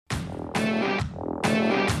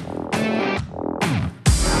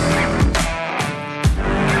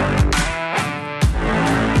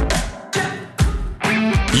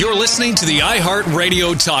listening to the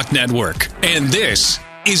iHeartRadio Talk Network, and this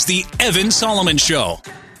is the Evan Solomon Show.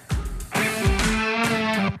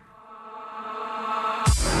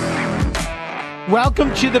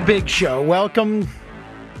 Welcome to the big show. Welcome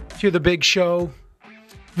to the big show.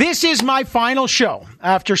 This is my final show.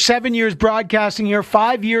 After 7 years broadcasting here,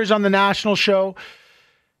 5 years on the national show,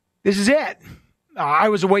 this is it. I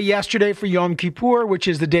was away yesterday for Yom Kippur, which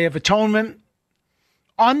is the Day of Atonement.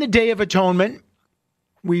 On the Day of Atonement,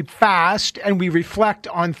 we fast and we reflect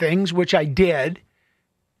on things, which I did.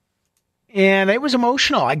 And it was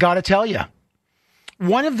emotional, I got to tell you.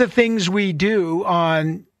 One of the things we do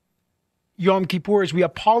on Yom Kippur is we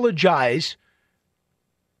apologize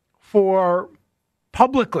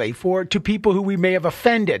publicly to people who we may have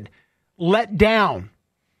offended, let down,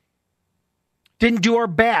 didn't do our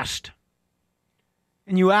best.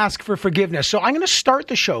 And you ask for forgiveness. So I'm going to start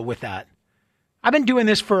the show with that. I've been doing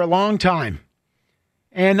this for a long time.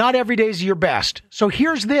 And not every day is your best. So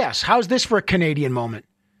here's this. How's this for a Canadian moment?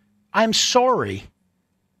 I'm sorry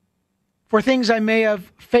for things I may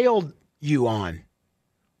have failed you on,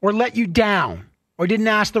 or let you down, or didn't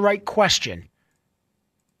ask the right question,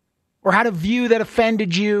 or had a view that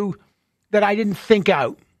offended you that I didn't think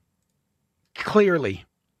out clearly.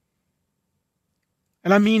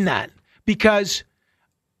 And I mean that because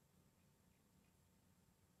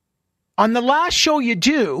on the last show you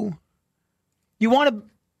do, you want to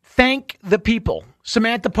thank the people.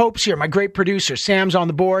 Samantha Pope's here, my great producer. Sam's on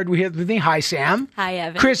the board. We have with me. Hi, Sam. Hi,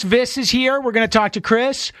 Evan. Chris Viss is here. We're going to talk to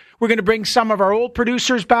Chris. We're going to bring some of our old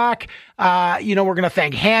producers back. We're going to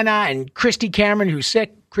thank Hannah and Christy Cameron, who's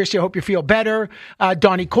sick. Christy, I hope you feel better.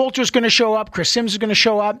 Donnie Coulter's going to show up. Kris Sims is going to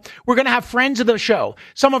show up. We're going to have friends of the show.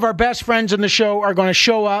 Some of our best friends in the show are going to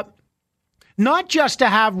show up, not just to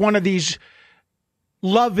have one of these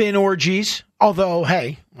love-in orgies, although,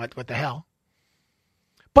 hey, what the hell?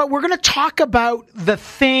 But we're going to talk about the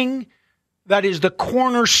thing that is the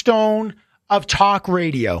cornerstone of talk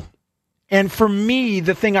radio. And for me,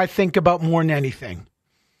 the thing I think about more than anything.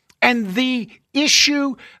 And the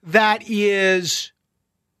issue that is,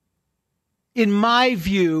 in my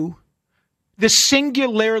view, the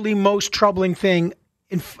singularly most troubling thing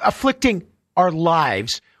afflicting our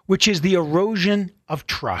lives, which is the erosion of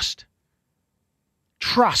trust.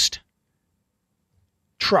 Trust.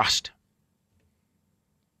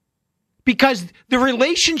 Because the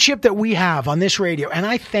relationship that we have on this radio, and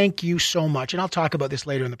I thank you so much, and I'll talk about this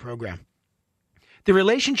later in the program, the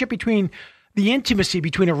relationship between the intimacy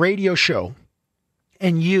between a radio show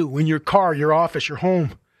and you in your car, your office, your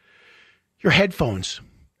home, your headphones,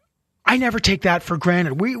 I never take that for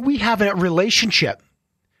granted. We have a relationship,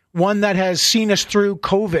 one that has seen us through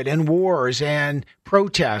COVID and wars and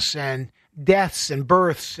protests and deaths and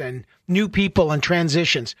births and new people and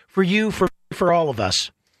transitions, for you, for all of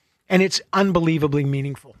us. And it's unbelievably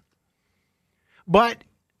meaningful. But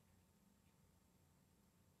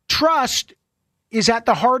trust is at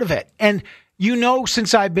the heart of it. And you know,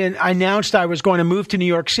 since I announced I was going to move to New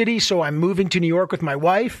York City, so I'm moving to New York with my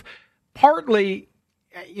wife. Partly,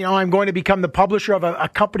 I'm going to become the publisher of a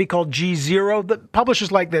company called G0. The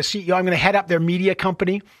publishers like this, I'm going to head up their media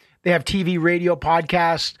company. They have TV, radio,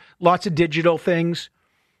 podcasts, lots of digital things.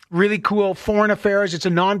 Really cool foreign affairs. It's a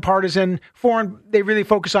nonpartisan foreign. They really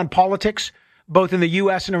focus on politics, both in the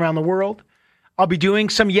U.S. and around the world. I'll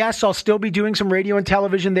still be doing some radio and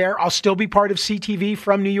television there. I'll still be part of CTV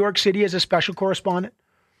from New York City as a special correspondent.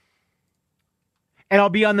 And I'll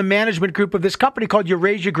be on the management group of this company called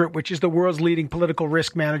Eurasia Group, which is the world's leading political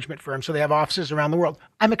risk management firm. So they have offices around the world.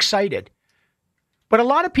 I'm excited. But a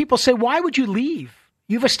lot of people say, why would you leave?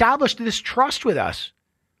 You've established this trust with us.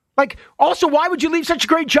 Also, why would you leave such a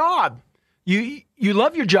great job? You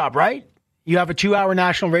love your job, right? You have a 2-hour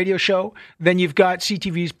national radio show. Then you've got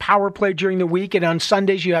CTV's Power Play during the week. And on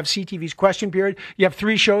Sundays, you have CTV's Question Period. You have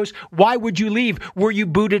 3 shows. Why would you leave? Were you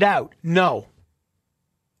booted out? No.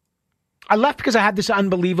 I left because I had this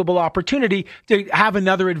unbelievable opportunity to have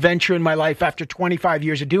another adventure in my life after 25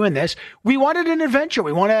 years of doing this. We wanted an adventure.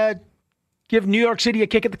 We want to give New York City a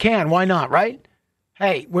kick at the can. Why not, right?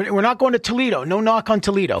 Hey, we're not going to Toledo. No knock on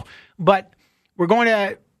Toledo. But we're going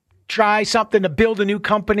to try something to build a new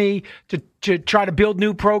company, to try to build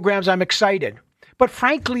new programs. I'm excited. But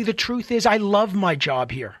frankly, the truth is I love my job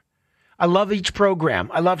here. I love each program.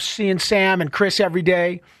 I love seeing Sam and Chris every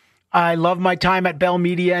day. I love my time at Bell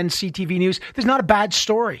Media and CTV News. There's not a bad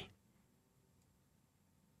story.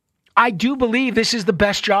 I do believe this is the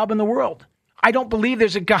best job in the world. I don't believe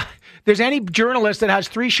there's any journalist that has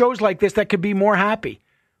 3 shows like this that could be more happy.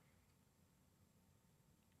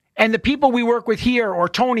 And the people we work with here, or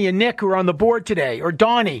Tony and Nick who are on the board today, or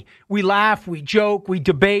Donnie, we laugh, we joke, we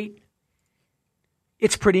debate.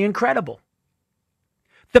 It's pretty incredible.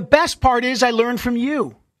 The best part is I learned from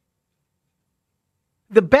you.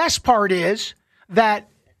 The best part is that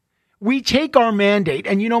we take our mandate,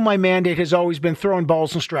 and you know my mandate has always been throwing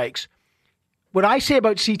balls and strikes. What I say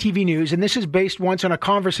about CTV News, and this is based once on a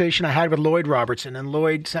conversation I had with Lloyd Robertson, and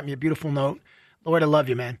Lloyd sent me a beautiful note. Lloyd, I love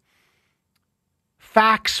you, man.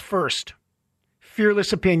 Facts first,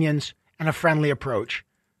 fearless opinions, and a friendly approach.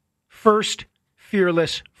 First,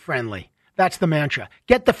 fearless, friendly. That's the mantra.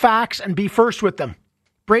 Get the facts and be first with them.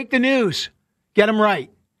 Break the news. Get them right.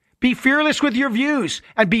 Be fearless with your views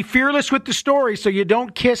and be fearless with the story so you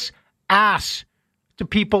don't kiss ass to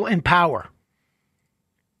people in power.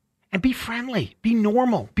 And be friendly. Be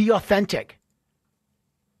normal. Be authentic.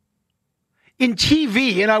 In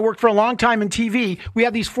TV, and I worked for a long time in TV, we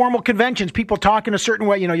have these formal conventions. People talk in a certain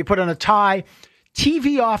way. You know, you put on a tie.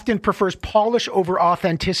 TV often prefers polish over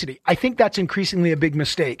authenticity. I think that's increasingly a big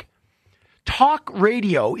mistake. Talk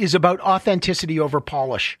radio is about authenticity over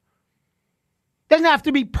polish. Doesn't have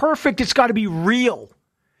to be perfect. It's got to be real.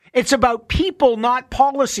 It's about people, not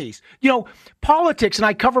policies. You know, politics, and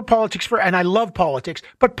I cover politics and I love politics,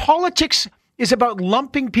 but politics is about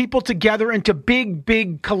lumping people together into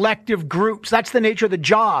big collective groups. That's the nature of the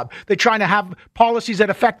job. They're trying to have policies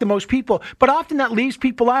that affect the most people, but often that leaves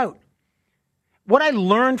people out. What I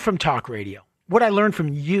learned from talk radio, what I learned from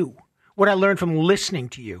you, what I learned from listening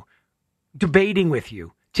to you, debating with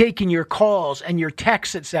you, taking your calls and your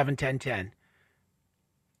texts at 71010.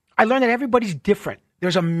 I learned that everybody's different.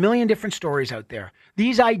 There's a million different stories out there.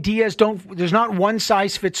 These ideas there's not one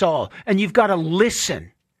size fits all. And you've got to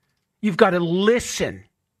listen. You've got to listen.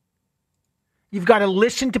 You've got to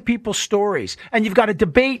listen to people's stories. And you've got to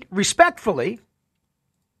debate respectfully.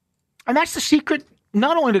 And that's the secret,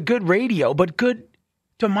 not only to good radio, but good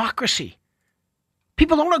democracy.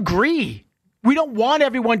 People don't agree. We don't want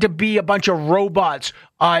everyone to be a bunch of robots.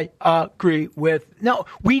 I agree with. No,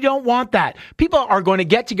 we don't want that. People are going to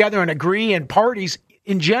get together and agree in parties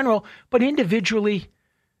in general, but individually,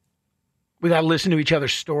 we got to listen to each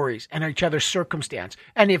other's stories and each other's circumstance.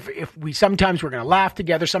 And if sometimes we're going to laugh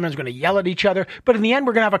together, sometimes we're going to yell at each other, but in the end,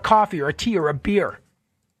 we're going to have a coffee or a tea or a beer.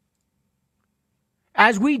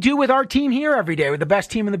 As we do with our team here every day, with the best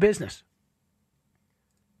team in the business.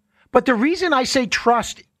 But the reason I say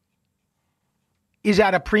trust is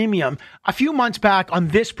at a premium. A few months back on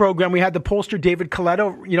this program, we had the pollster David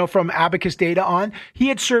Coletto, from Abacus Data on. He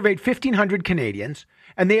had surveyed 1,500 Canadians,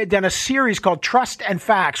 and they had done a series called Trust and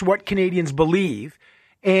Facts, What Canadians Believe.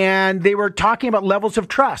 And they were talking about levels of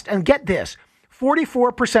trust. And get this,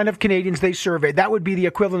 44% of Canadians they surveyed, that would be the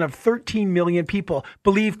equivalent of 13 million people,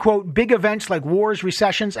 believe, quote, big events like wars,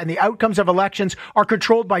 recessions, and the outcomes of elections are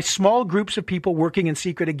controlled by small groups of people working in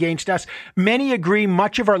secret against us. Many agree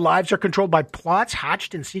much of our lives are controlled by plots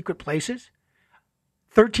hatched in secret places.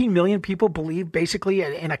 13 million people believe basically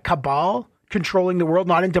in a cabal controlling the world,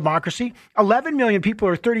 not in democracy. 11 million people,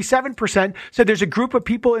 or 37%, said there's a group of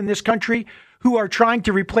people in this country who are trying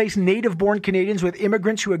to replace native-born Canadians with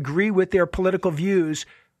immigrants who agree with their political views.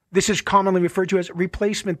 This is commonly referred to as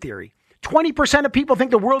replacement theory. 20% of people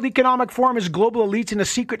think the World Economic Forum is global elites in a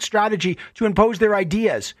secret strategy to impose their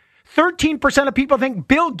ideas. 13% of people think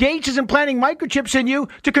Bill Gates is implanting microchips in you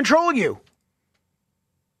to control you.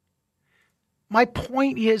 My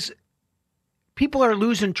point is, people are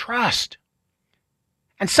losing trust.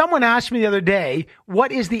 And someone asked me the other day,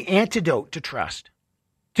 what is the antidote to trust?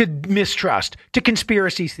 To mistrust, to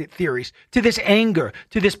conspiracy theories, to this anger,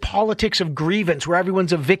 to this politics of grievance where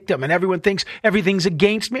everyone's a victim and everyone thinks everything's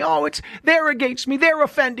against me. Oh, they're against me. They're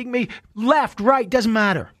offending me. Left, right, doesn't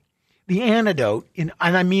matter. The antidote, and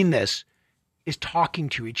I mean this, is talking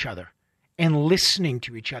to each other and listening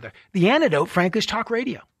to each other. The antidote, frankly, is talk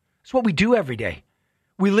radio. It's what we do every day.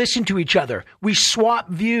 We listen to each other. We swap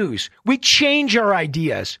views. We change our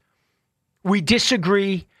ideas. We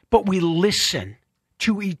disagree, but we listen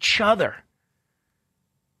to each other.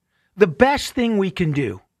 The best thing we can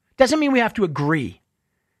do, doesn't mean we have to agree,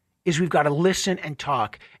 is we've got to listen and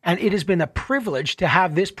talk. And it has been a privilege to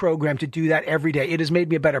have this program to do that every day. It has made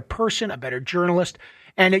me a better person, a better journalist.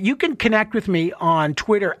 And you can connect with me on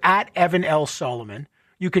Twitter at Evan L. Solomon.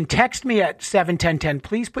 You can text me at 71010.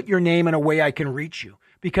 Please put your name in a way I can reach you,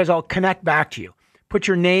 because I'll connect back to you. Put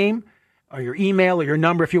your name or your email or your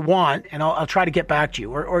number if you want, and I'll try to get back to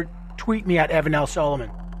you. Or tweet me at Evan L. Solomon.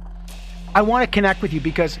 I want to connect with you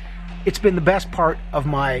because it's been the best part of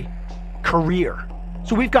my career.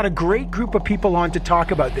 So we've got a great group of people on to talk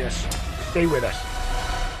about this. Stay with us.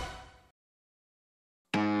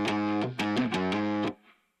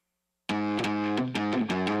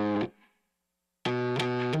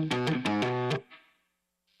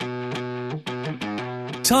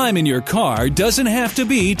 time in your car doesn't have to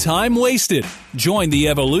be time wasted. Join the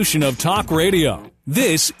evolution of talk radio.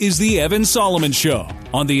 This is The Evan Solomon Show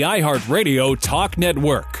on the iHeartRadio Talk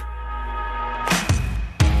Network.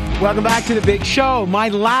 Welcome back to the big show. My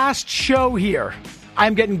last show here.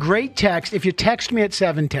 I'm getting great text. If you text me at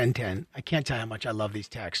 71010, I can't tell you how much I love these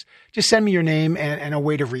texts. Just send me your name and a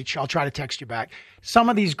way to reach. I'll try to text you back. Some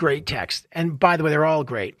of these great texts, and by the way, they're all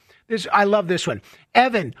great. I love this one.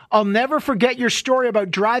 Evan, I'll never forget your story about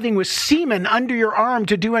driving with semen under your arm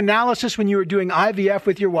to do analysis when you were doing IVF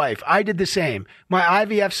with your wife. I did the same. My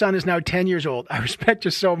IVF son is now 10 years old. I respect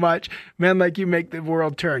you so much. Men like you make the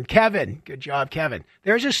world turn. Kevin, good job, Kevin.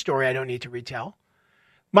 There's a story I don't need to retell.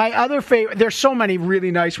 My other favorite, there's so many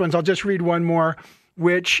really nice ones. I'll just read one more,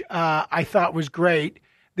 which I thought was great.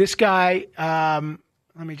 This guy,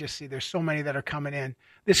 let me just see. There's so many that are coming in.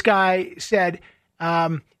 This guy said,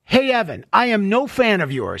 hey, Evan, I am no fan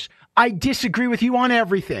of yours. I disagree with you on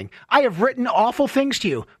everything. I have written awful things to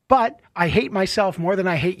you, but I hate myself more than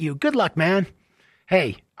I hate you. Good luck, man.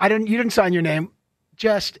 Hey, you didn't sign your name.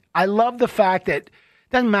 I love the fact that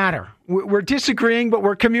doesn't matter. We're disagreeing, but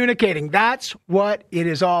we're communicating. That's what it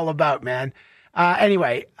is all about, man.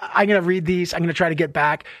 Anyway, I'm going to read these. I'm going to try to get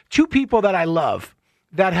back. Two people that I love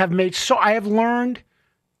that have I have learned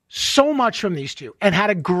so much from these two and had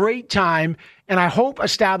a great time, and I hope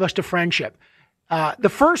established a friendship. The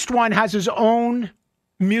first one has his own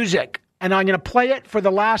music, and I'm going to play it for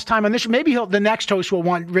the last time on this. Maybe the next host will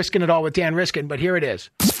want Riskin' It All with Dan Riskin, but here it is.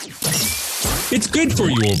 It's good for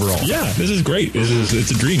you overall. Yeah, this is great. It's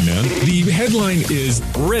a dream, man. The headline is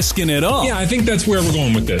Riskin' It All. Yeah, I think that's where we're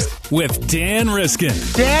going with this. With Dan Riskin.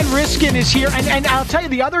 Dan Riskin is here. And I'll tell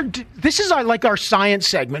you, this is like our science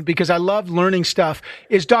segment because I love learning stuff,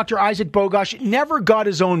 is Dr. Isaac Bogoch never got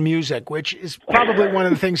his own music, which is probably one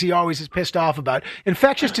of the things he always is pissed off about.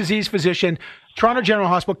 Infectious disease physician, Toronto General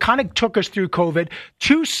Hospital, kind of took us through COVID.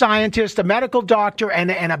 Two scientists, a medical doctor and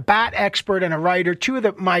a bat expert and a writer, two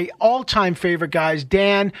of my all-time favorite guys,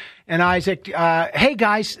 Dan and Isaac. Hey,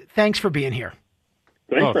 guys, thanks for being here.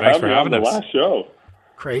 Thanks for having me on the last show.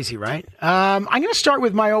 Crazy, right? I'm going to start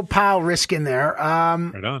with my old pal Riskin there.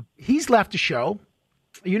 Right on. He's left a show.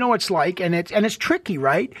 You know what it's like, and it's tricky,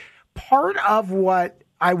 right? Part of what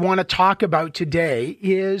I want to talk about today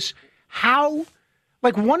is how...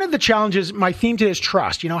 Like one of the challenges, my theme today is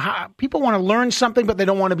trust. You know, how people want to learn something, but they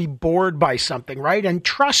don't want to be bored by something, right? And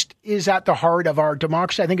trust is at the heart of our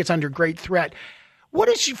democracy. I think it's under great threat. What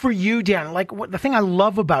is for you, Dan? Like the thing I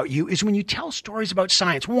love about you is when you tell stories about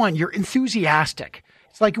science. One, you're enthusiastic.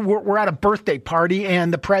 It's like we're at a birthday party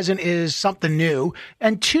and the present is something new.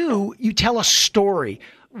 And two, you tell a story.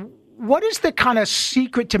 What is the kind of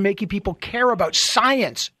secret to making people care about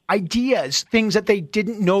science, ideas, things that they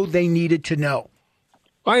didn't know they needed to know?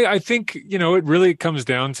 I think, it really comes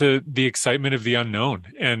down to the excitement of the unknown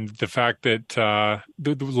and the fact that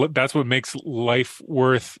that's what makes life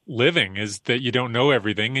worth living, is that you don't know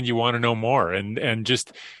everything and you want to know more and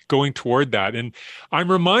just going toward that. And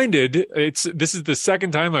I'm reminded this is the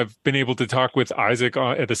second time I've been able to talk with Isaac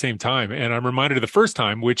at the same time. And I'm reminded of the first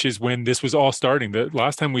time, which is when this was all starting. The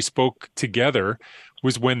last time we spoke together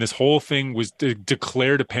was when this whole thing was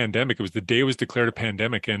declared a pandemic. It was the day it was declared a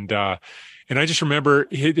pandemic. And I just remember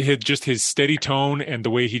his steady tone and the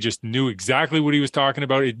way he just knew exactly what he was talking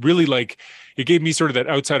about. It really it gave me sort of that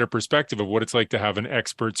outsider perspective of what it's like to have an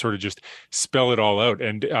expert sort of just spell it all out.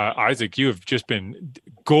 And Isaac, you have just been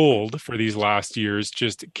gold for these last years,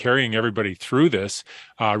 just carrying everybody through this,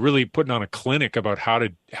 really putting on a clinic about how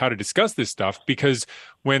to discuss this stuff. Because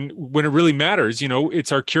when it really matters,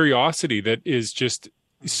 it's our curiosity that is just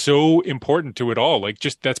so important to it all.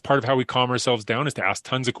 That's part of how we calm ourselves down, is to ask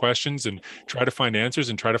tons of questions and try to find answers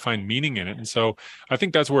and try to find meaning in it. And so I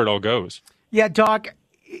think that's where it all goes. Yeah, Doc,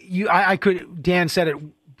 Dan said it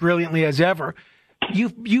brilliantly as ever.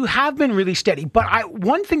 You have been really steady, but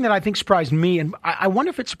one thing that I think surprised me, and I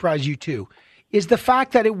wonder if it surprised you too, is the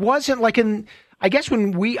fact that it wasn't like I guess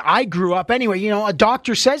when I grew up anyway, a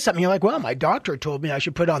doctor says something, you're like, well, my doctor told me I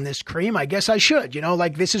should put on this cream. I guess I should,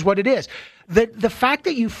 this is what it is. The fact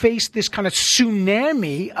that you faced this kind of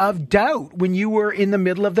tsunami of doubt when you were in the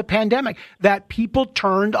middle of the pandemic, that people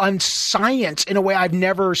turned on science in a way I've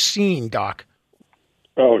never seen, Doc.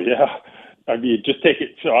 Oh, yeah. I mean, just take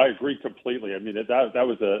it. So I agree completely. I mean, that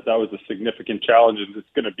was a significant challenge, and it's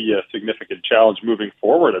going to be a significant challenge moving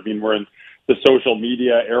forward. I mean, we're in the social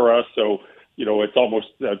media era, so it's almost,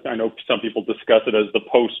 I know some people discuss it as the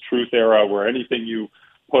post-truth era, where anything you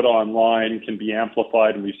put online can be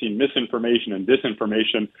amplified, and we've seen misinformation and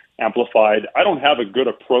disinformation amplified. I don't have a good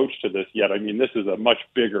approach to this yet. I mean, this is a much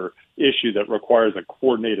bigger issue that requires a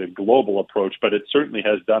coordinated global approach, but it certainly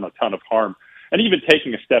has done a ton of harm. And even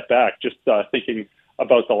taking a step back, just thinking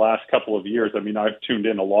about the last couple of years, I mean, I've tuned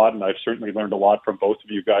in a lot, and I've certainly learned a lot from both of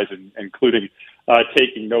you guys, including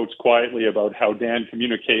taking notes quietly about how Dan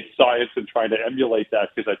communicates science and trying to emulate that,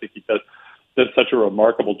 because I think he does such a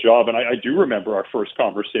remarkable job. And I do remember our first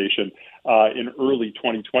conversation in early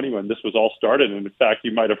 2020 when this was all started. And in fact,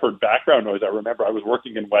 you might have heard background noise. I remember I was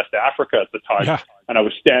working in West Africa at the time, and I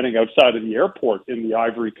was standing outside of the airport in the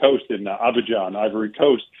Ivory Coast, in Abidjan, Ivory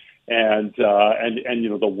Coast. And you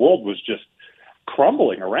know, the world was just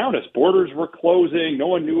crumbling around us. Borders were closing. No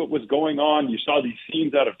one knew what was going on. You saw these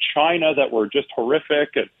scenes out of China that were just horrific.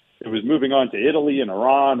 And it was moving on to Italy and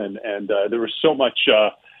Iran. And there was so much,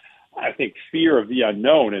 I think, fear of the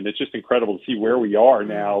unknown. And it's just incredible to see where we are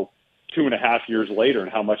now, 2.5 years later,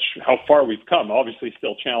 and how far we've come. Obviously,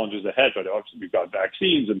 still challenges ahead, but obviously we've got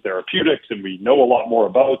vaccines and therapeutics, and we know a lot more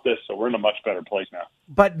about this. So we're in a much better place now.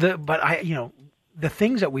 But the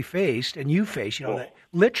things that we faced and you faced, that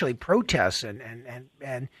literally protests and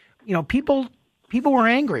people were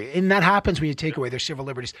angry, and that happens when you take away their civil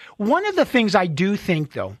liberties. One of the things I do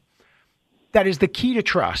think, though, that is the key to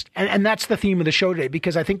trust, and that's the theme of the show today,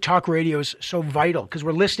 because I think talk radio is so vital, because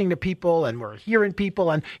we're listening to people and we're hearing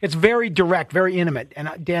people, and it's very direct, very intimate. And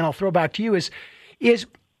Dan, I'll throw back to you is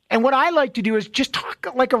and what I like to do is just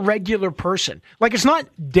talk like a regular person. Like, it's not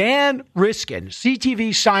Dan Riskin,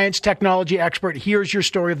 CTV science technology expert. Here's your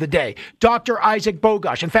story of the day. Dr. Isaac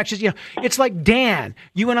Bogoch, infectious. It's like, Dan,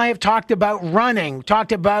 you and I have talked about running,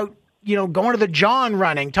 talked about, going to the John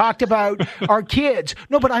running, talked about our kids.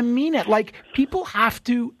 No, but I mean it. Like, people have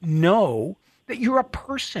to know that you're a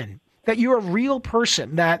person, that you're a real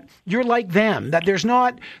person, that you're like them, that there's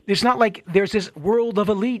not like there's this world of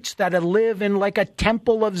elites that live in like a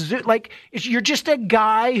temple of you're just a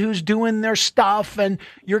guy who's doing their stuff, and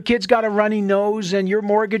your kid's got a runny nose and your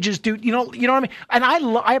mortgage is due. You know what I mean? And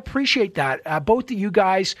I appreciate that. Both of you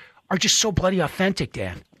guys are just so bloody authentic,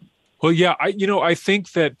 Dan. Well, yeah, I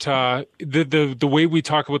think that the way we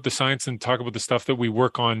talk about the science and talk about the stuff that we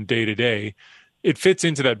work on day to day, it fits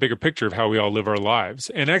into that bigger picture of how we all live our lives.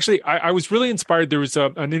 And actually, I was really inspired. There was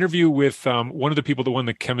an interview with one of the people that won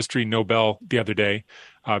the chemistry Nobel the other day,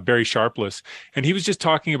 Barry Sharpless, and he was just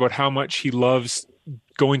talking about how much he loves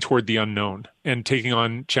going toward the unknown and taking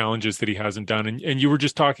on challenges that he hasn't done. And you were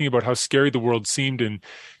just talking about how scary the world seemed in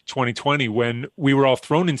 2020 when we were all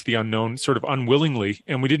thrown into the unknown sort of unwillingly,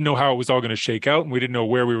 and we didn't know how it was all going to shake out, and we didn't know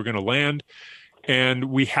where we were going to land. And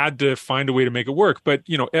we had to find a way to make it work. But,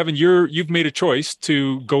 Evan, you've made a choice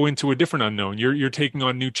to go into a different unknown. You're taking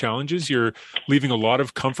on new challenges. You're leaving a lot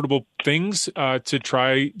of comfortable things to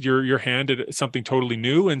try your hand at something totally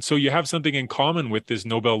new. And so you have something in common with this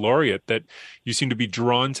Nobel laureate that you seem to be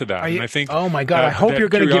drawn to that. And I think, oh my God, I hope you're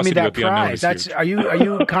going to give me that prize. Are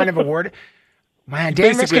you kind of awarded? Man,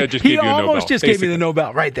 Dan Riskin, he almost just gave me the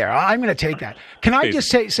Nobel right there. I'm going to take that. Can I just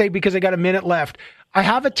say, because I got a minute left, I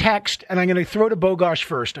have a text, and I'm going to throw to Bogoch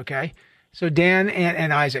first, okay? So Dan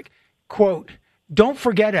and Isaac, quote, "Don't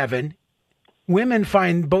forget, Evan, women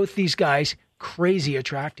find both these guys crazy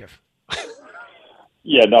attractive."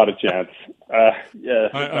 Yeah, not a chance.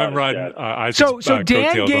 I'm riding Isaac's So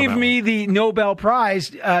Dan gave me the Nobel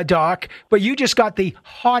Prize, Doc, but you just got the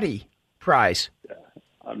hottie prize. Yeah,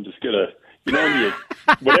 I'm just going to...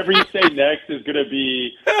 whatever you say next is going to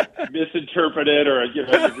be misinterpreted, or you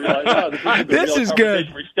realize, this is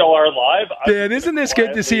good. We still are live. Dan, isn't this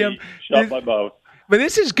good to see him? Shut my mouth. But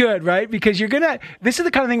this is good, right? Because this is the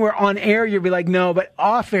kind of thing where on air you'll be like, no, but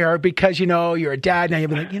off air, because you're a dad now, you'll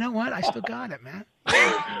be like, you know what? I still got it, man.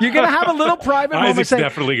 You're going to have a little private moment. Isaac's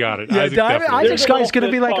definitely got it. Yeah, Isaac's going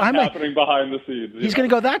to be like, happening behind the scenes. He's going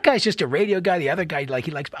to go, that guy's just a radio guy. The other guy, he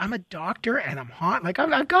likes, I'm a doctor and I'm hot. Like,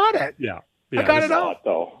 I got it. Yeah. I got it all.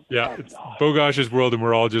 Though. Yeah, it's Bogoch's world, and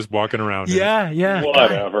we're all just walking around. Yeah.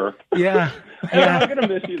 Whatever. Yeah. I'm going to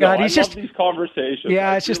miss you, God, I love these conversations.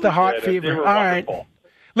 Yeah, it's just the hot fever. All right.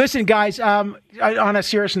 Listen, guys, on a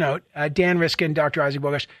serious note, Dan Riskin, Dr. Isaac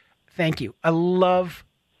Bogoch, thank you. I love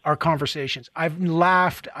our conversations. I've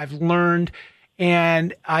laughed, I've learned,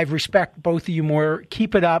 and I respect both of you more.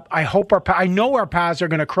 Keep it up. I know our paths are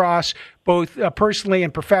going to cross, both personally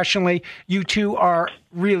and professionally. You two are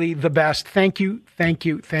really the best. Thank you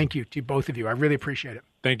to both of you. I really appreciate it.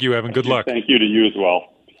 Thank you, Evan. Good luck. Thank you to you as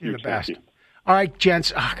well. You're the best. All right,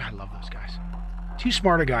 gents. Oh, God, I love those guys. Two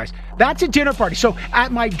smarter guys. That's a dinner party. So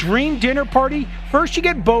at my dream dinner party, first you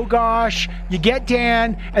get Bogoch, you get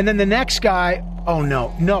Dan, and then the next guy, oh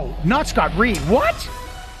no, not Scott Reid. What?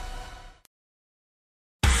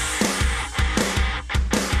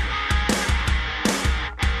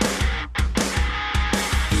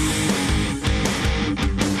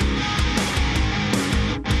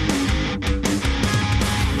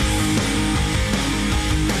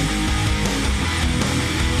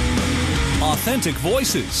 Authentic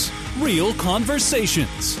voices, real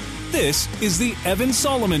conversations. This is the Evan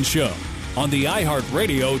Solomon Show on the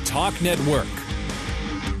iHeartRadio Talk Network.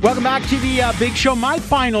 Welcome back to the big show, my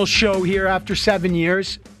final show here after 7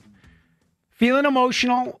 years. Feeling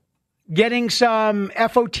emotional, getting some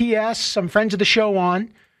FOTS, some friends of the show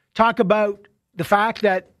on, talk about the fact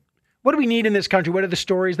that what do we need in this country? What are the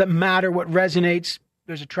stories that matter? What resonates?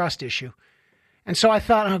 There's a trust issue. And so I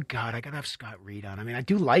thought, oh, God, I got to have Scott Reid on. I mean, I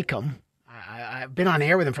do like him. I've been on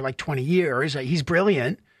air with him for like 20 years. He's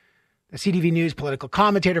brilliant. The CTV News political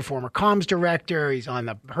commentator, former comms director. He's on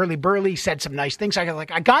the Hurley-Burley, said some nice things. I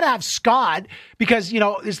got to have Scott because,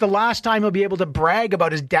 it's the last time he'll be able to brag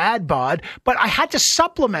about his dad bod. But I had to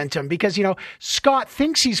supplement him because, Scott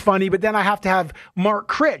thinks he's funny, but then I have to have Mark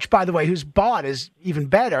Critch, by the way, whose bod is even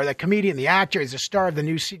better. The comedian, the actor, he's the star of the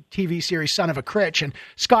new TV series Son of a Critch. And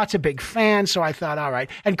Scott's a big fan, so I thought, all right.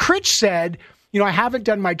 And Critch said, I haven't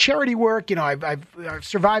done my charity work. I've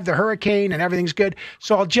survived the hurricane and everything's good.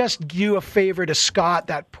 So I'll just do a favor to Scott,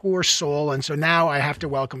 that poor soul. And so now I have to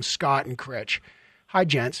welcome Scott and Critch. Hi,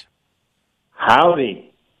 gents. Howdy.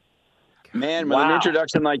 Man, with an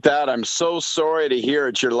introduction like that, I'm so sorry to hear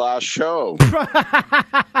it's your last show.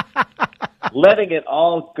 Letting it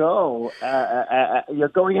all go. You're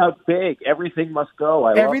going out big. Everything must go.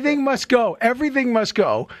 Everything must go. Everything must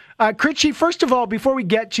go. Critchy, first of all, before we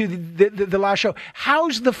get to the last show,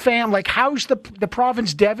 how's the fam? Like, how's the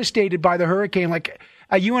province devastated by the hurricane? Like,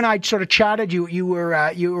 you and I sort of chatted. You were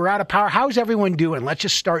out of power. How's everyone doing? Let's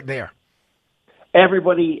just start there.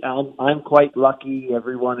 Everybody, I'm quite lucky.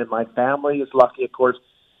 Everyone in my family is lucky. Of course,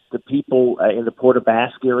 the people in the Port of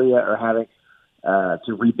Basque area are having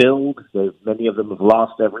to rebuild. Many of them have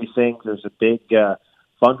lost everything. There's a big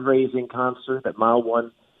fundraising concert at Mile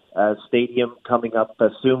 1 Stadium coming up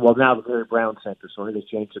soon. Well, now the Mary Brown Center. Sorry, they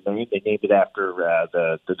changed the name. They named it after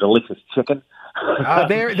the delicious chicken.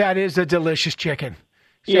 That is a delicious chicken.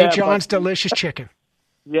 St. John's delicious chicken.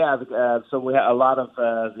 Yeah, so we have a lot of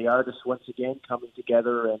the artists once again coming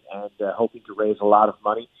together and hoping to raise a lot of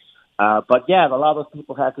money. But yeah, a lot of those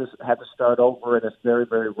people had to start over, and it's very,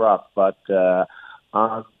 very rough. But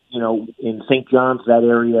in St. John's, that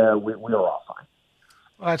area, we're all fine.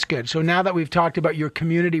 Well, that's good. So now that we've talked about your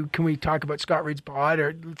community, can we talk about Scott Reid's bod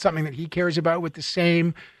or something that he cares about with the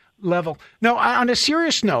same level? No, on a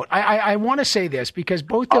serious note, I want to say this because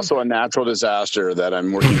also a natural disaster that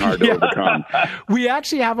I'm working hard to overcome. We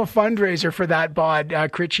actually have a fundraiser for that bod,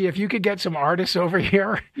 Critchy. If you could get some artists over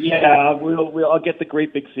here. Yeah, I'll get the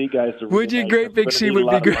Great Big C guys to. Would you? Great Big C would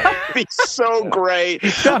be great. That'd be so great.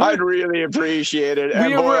 I'd really appreciate it.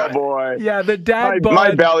 And boy. Yeah, the dad bod.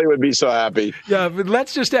 My belly would be so happy. Yeah, but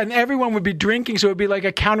and everyone would be drinking, so it would be like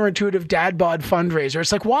a counterintuitive dad bod fundraiser.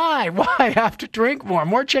 It's like, why? Why have to drink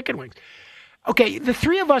more chicken wings? Okay, the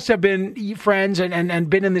three of us have been friends and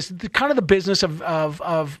been in this kind of the business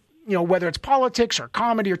of whether it's politics or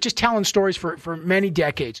comedy or just telling stories for many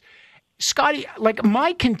decades. Scotty, like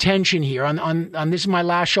my contention here on this is my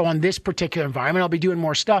last show on this particular environment. I'll be doing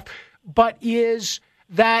more stuff, but is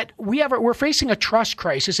that we're facing a trust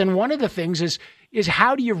crisis, and one of the things is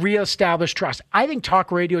how do you reestablish trust? I think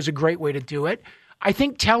talk radio is a great way to do it. I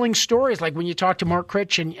think telling stories, like when you talk to Mark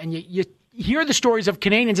Critch and you hear the stories of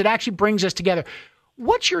Canadians, it actually brings us together.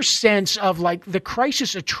 What's your sense of like the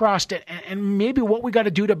crisis of trust and maybe what we got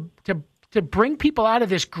to do to bring people out of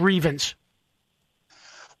this grievance?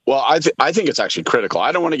 Well, I think it's actually critical.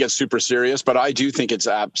 I don't want to get super serious, but I do think it's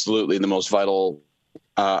absolutely the most vital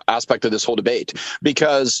aspect of this whole debate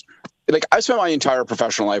because I spent my entire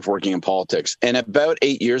professional life working in politics. And about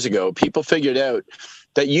 8 years ago, people figured out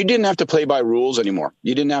that you didn't have to play by rules anymore.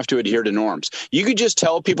 You didn't have to adhere to norms. You could just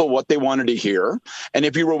tell people what they wanted to hear. And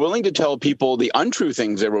if you were willing to tell people the untrue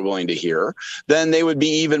things they were willing to hear, then they would be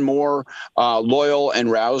even more loyal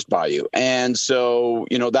and roused by you. And so,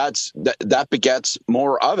 that begets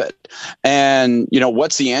more of it. And,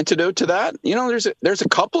 what's the antidote to that? There's a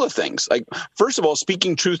couple of things. Like, first of all,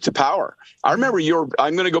 speaking truth to power. I remember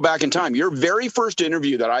I'm going to go back in time. Your very first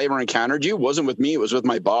interview that I ever encountered you wasn't with me. It was with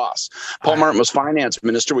my boss. Paul Martin was finance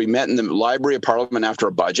minister. We met in the Library of Parliament after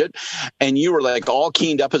a budget, and you were like all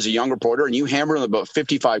keened up as a young reporter, and you hammered him about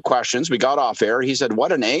 55 questions. We got off air. He said,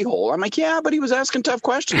 "What an a-hole." I'm like, "Yeah, but he was asking tough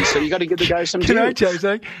questions, so you got to give the guy some." Can I tell you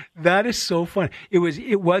something? That is so fun. It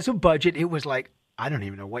was a budget. It was like, I don't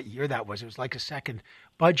even know what year that was. It was like a second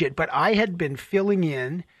budget, but I had been filling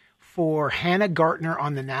in for Hannah Gartner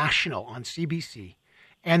on the National on CBC.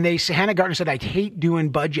 And Hannah Gartner said, "I'd hate doing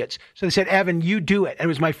budgets." So they said, "Evan, you do it." And it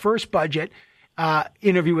was my first budget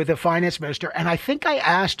interview with the finance minister. And I think I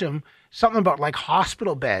asked him something about like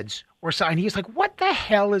hospital beds or something. He's like,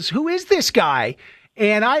 who is this guy?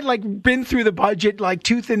 And I'd been through the budget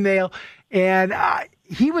tooth and nail, and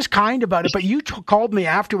he was kind about it. But you called me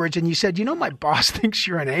afterwards and you said, my boss thinks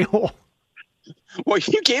you're an a-hole. Well,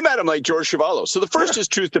 you came at him like George Chuvalo. So the first is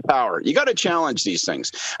truth to power. You got to challenge these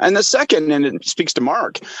things. And the second, and it speaks to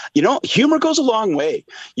Mark, humor goes a long way.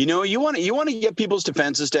 You want to get people's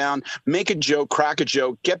defenses down, make a joke, crack a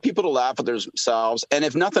joke, get people to laugh at themselves. And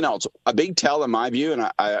if nothing else, a big tell in my view,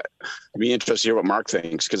 and I'd be interested to hear what Mark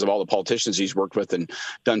thinks because of all the politicians he's worked with and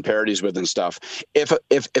done parodies with and stuff. If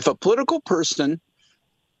a political person,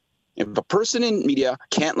 if a person in media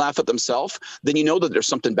can't laugh at themselves, then you know that there's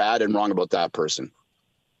something bad and wrong about that person.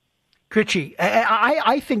 Critchy,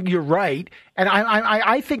 I think you're right. And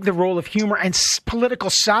I think the role of humor and political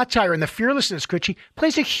satire and the fearlessness, Critchy,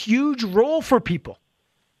 plays a huge role for people.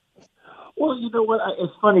 Well, you know what?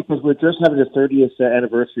 It's funny because we're just having the 30th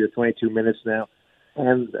anniversary of 22 Minutes now.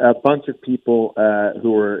 And a bunch of people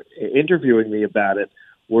who were interviewing me about it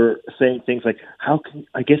were saying things like,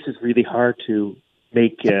 I guess it's really hard to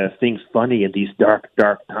make things funny in these dark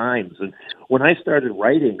times. And when I started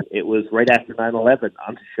writing, it was right after 9/11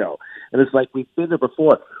 on the show. And it's like, we've been there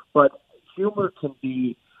before. But humor can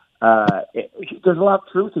be, there's a lot of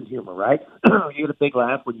truth in humor, right? You get a big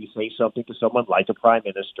laugh when you say something to someone like a prime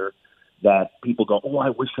minister that people go, oh,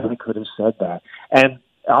 I wish I could have said that. And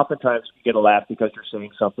oftentimes you get a laugh because you're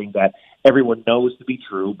saying something that everyone knows to be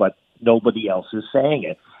true, but nobody else is saying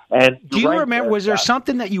it. And do you remember? Was there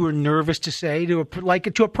something that you were nervous to say to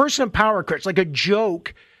a person in power, Critch, like a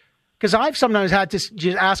joke? Because I've sometimes had to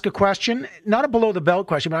just ask a question, not a below the belt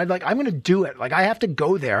question, but I'm going to do it. I have to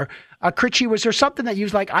go there. Critchy, was there something that you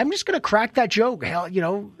was like, I'm just going to crack that joke? Hell,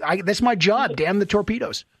 that's my job. Damn the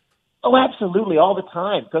torpedoes. Oh, absolutely, all the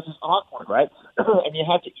time because it's awkward, right? And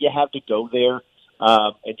you have to go there.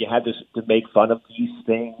 And you had to make fun of these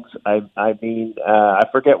things. I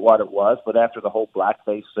forget what it was, but after the whole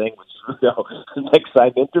blackface thing, which next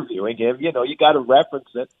time interviewing him, you got to reference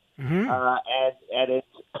it, and it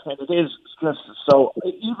is just so.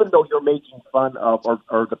 Even though you're making fun of,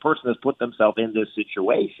 or the person has put themselves in this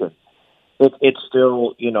situation, it's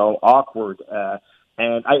still awkward.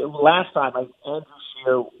 And last time Andrew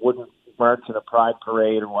Scheer wouldn't march in a pride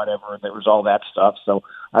parade or whatever, and there was all that stuff. So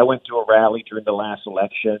I went to a rally during the last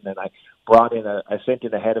election, and I sent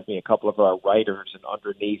in ahead of me a couple of writers, and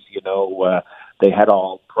underneath, they had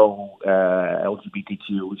all pro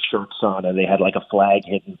LGBTQ shirts on, and they had a flag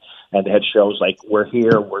hidden, and they had shows like "We're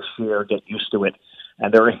here, we're Scheer, get used to it,"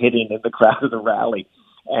 and they were hidden in the crowd of the rally.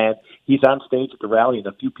 And he's on stage at the rally, and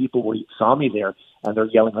a few people saw me there, and they're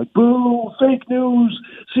yelling like, "Boo! Fake news!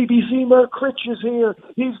 CBC Mark Critch is here.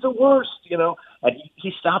 He's the worst!" And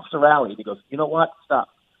he stops the rally, and he goes, "You know what? Stop.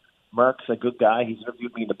 Mark's a good guy. He's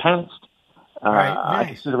interviewed me in the past. Right, nice. I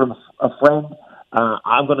consider him a friend.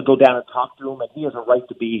 I'm going to go down and talk to him, and he has a right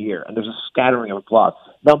to be here." And there's a scattering of applause.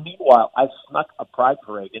 Now, meanwhile, I've snuck a pride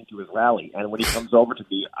parade into his rally, and when he comes over to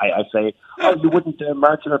me, I say, "Oh, you wouldn't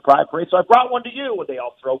march in a pride parade, so I brought one to you." And they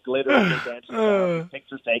all throw glitter and they dance around,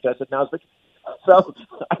 pictures taken. I said, "Now, so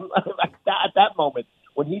at that moment,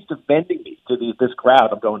 when he's defending me to this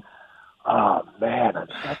crowd, I'm going, oh man, I'm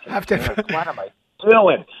such a what am I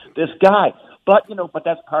doing? This guy." But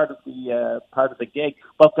that's part of the gig.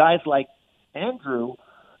 But guys like Andrew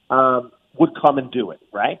would come and do it,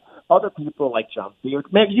 right? Other people like John Beard.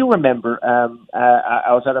 Maybe you remember,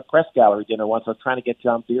 I was at a press gallery dinner once. I was trying to get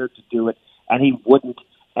John Beard to do it, and he wouldn't.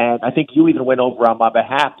 And I think you even went over on my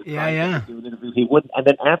behalf to try to do an interview. He wouldn't. And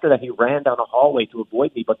then after that, he ran down a hallway to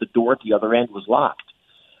avoid me, but the door at the other end was locked.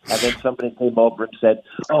 And then somebody came over and said,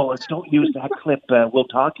 "Oh, don't use that clip. We'll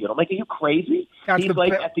talk to you." And I'm like, "Are you crazy?" He's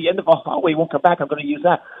like, "At the end of a hallway, he won't come back. I'm going to use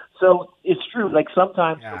that." So it's true.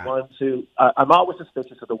 Sometimes the ones who I'm always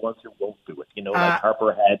suspicious of the ones who won't do it. Like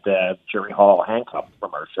Harper had Jerry Hall handcuffed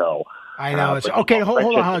from our show. I know. Okay,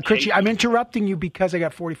 hold on, Critchy. I'm interrupting you because I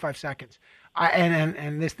got 45 seconds.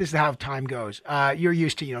 And this is how time goes. You're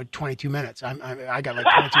used to 22 minutes. I got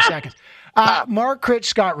 22 seconds. Mark, Critch,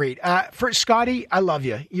 Scott Reid. For Scotty, I love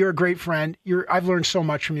you. You're a great friend. I've learned so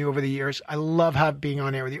much from you over the years. I love being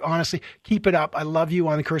on air with you. Honestly, keep it up. I love you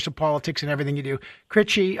on the Curse of Politics and everything you do.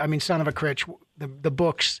 Critchy, son of a Critch. The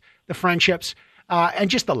books, the friendships, and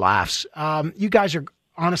just the laughs. You guys are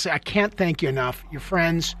honestly, I can't thank you enough. You're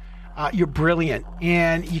friends. You're brilliant,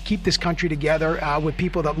 and you keep this country together with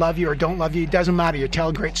people that love you or don't love you. It doesn't matter. You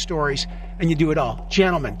tell great stories, and you do it all.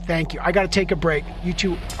 Gentlemen, thank you. I got to take a break. You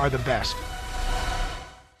two are the best.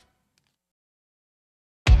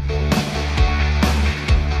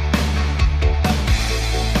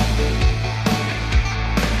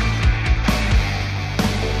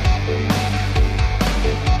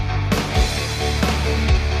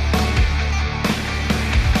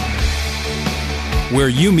 where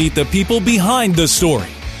you meet the people behind the story.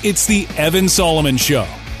 It's the Evan Solomon Show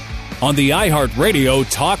on the iHeartRadio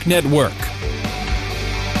Talk Network.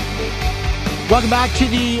 Welcome back to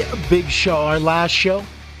the big show, our last show.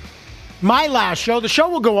 My last show. The show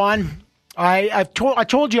will go on. I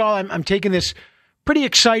told you all I'm taking this pretty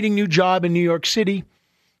exciting new job in New York City.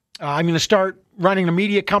 I'm going to start running a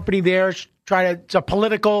media company there. It's a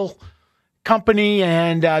political company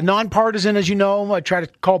and nonpartisan, as you know. I try to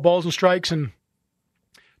call balls and strikes and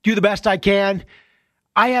do the best I can.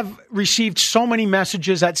 I have received so many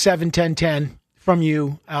messages at 7-10-10 from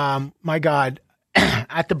you. My God,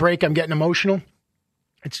 at the break, I'm getting emotional.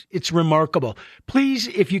 It's remarkable. Please,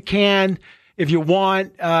 if you can, if you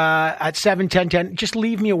want, at 7-10-10, just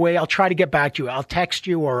leave me away. I'll try to get back to you. I'll text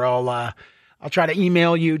you or I'll try to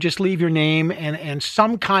email you. Just leave your name and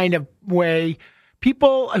some kind of way.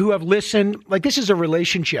 People who have listened, like this is a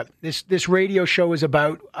relationship. This radio show is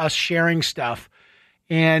about us sharing stuff.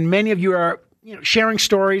 And many of you are sharing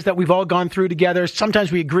stories that we've all gone through together.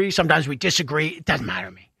 Sometimes we agree, sometimes we disagree. It doesn't matter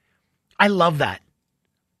to me. I love that.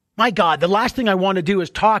 My God, the last thing I want to do is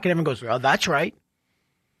talk and everyone goes, well, that's right.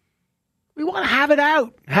 We want to have it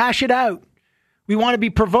out, hash it out. We want to be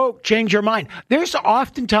provoked, change your mind. There's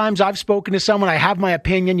oftentimes I've spoken to someone, I have my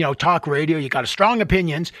opinion, talk radio, you got strong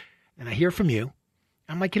opinions, and I hear from you.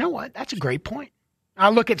 I'm like, you know what? That's a great point. I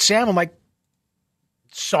look at Sam, I'm like,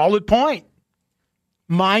 solid point.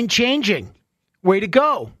 Mind changing. Way to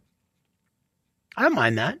go. I don't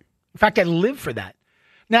mind that. In fact, I live for that.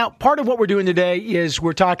 Now, part of what we're doing today is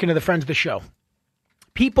we're talking to the friends of the show.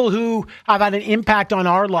 People who have had an impact on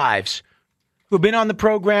our lives, who have been on the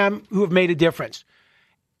program, who have made a difference.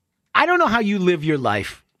 I don't know how you live your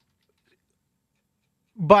life,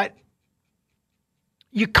 but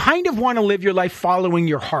you kind of want to live your life following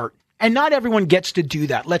your heart. And not everyone gets to do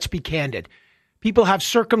that. Let's be candid. People have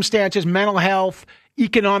circumstances, mental health,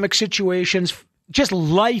 economic situations. Just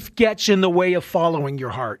life gets in the way of following your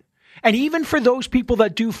heart. And even for those people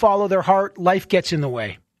that do follow their heart, life gets in the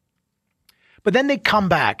way. But then they come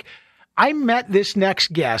back. I met this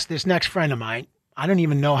next guest, this next friend of mine, I don't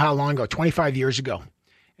even know how long ago, 25 years ago.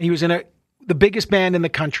 And he was in the biggest band in the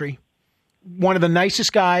country, one of the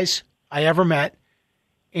nicest guys I ever met.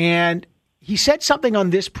 And he said something on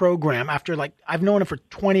this program after, I've known him for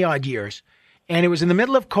 20 odd years. And it was in the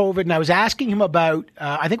middle of COVID, and I was asking him about,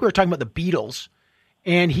 I think we were talking about the Beatles.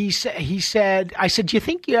 And I said, do you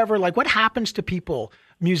think you ever, what happens to people,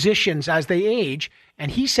 musicians, as they age? And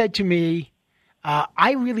he said to me,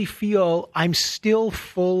 I really feel I'm still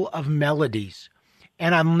full of melodies.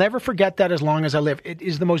 And I'll never forget that as long as I live. It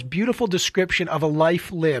is the most beautiful description of a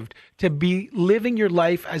life lived, to be living your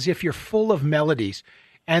life as if you're full of melodies.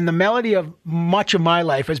 And the melody of much of my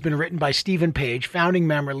life has been written by Stephen Page, founding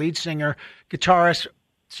member, lead singer, guitarist,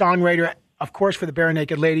 songwriter, of course, for the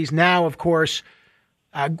Barenaked Ladies. Now, of course,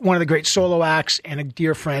 one of the great solo acts, and a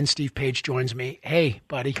dear friend, Steve Page, joins me. Hey,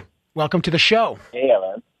 buddy, welcome to the show. Hey,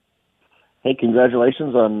 Alan. Hey,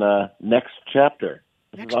 congratulations on next chapter.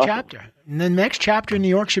 Next chapter. And the next chapter in New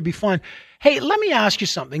York should be fun. Hey, let me ask you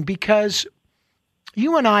something, because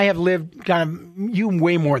you and I have lived you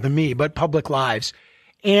way more than me, but public lives.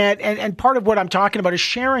 And part of what I'm talking about is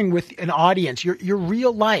sharing with an audience your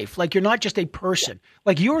real life. You're not just a person.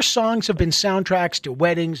 Your songs have been soundtracks to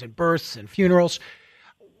weddings and births and funerals.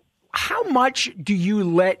 How much do you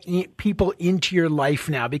let people into your life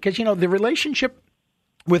now? Because, the relationship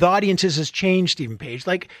with audiences has changed, Stephen Page.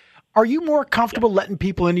 Are you more comfortable letting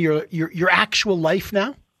people into your actual life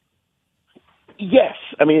now? Yes.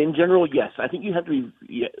 I mean, in general, yes. I think you have to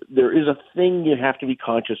be, there is a thing you have to be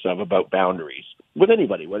conscious of about boundaries with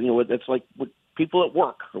anybody. Whether, that's with people at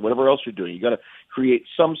work or whatever else you're doing. You got to create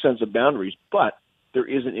some sense of boundaries, but there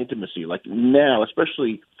is an intimacy. Now,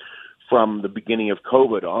 especially from the beginning of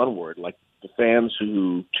COVID onward, the fans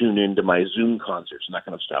who tune into my Zoom concerts and that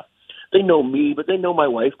kind of stuff, they know me, but they know my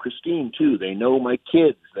wife, Christine, too. They know my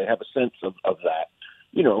kids. They have a sense of that.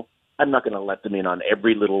 I'm not going to let them in on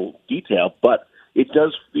every little detail, but it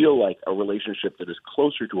does feel like a relationship that is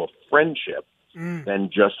closer to a friendship than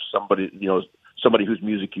just somebody whose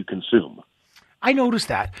music you consume. I noticed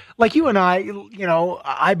that. You and I,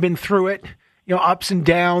 I've been through it, ups and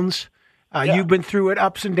downs. You've been through it,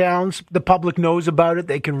 ups and downs. The public knows about it.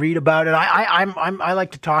 They can read about it. I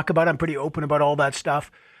like to talk about it. I'm pretty open about all that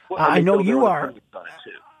stuff. Well, I know you are.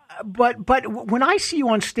 But when I see you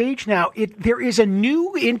on stage now, there is a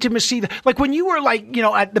new intimacy. When you were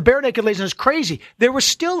at the Barenaked Ladies, it was crazy. There was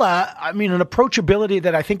still an approachability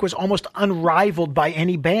that I think was almost unrivaled by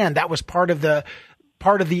any band. That was part of the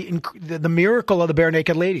miracle of the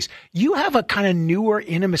Barenaked Ladies. You have a kind of newer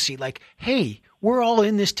intimacy. Hey, we're all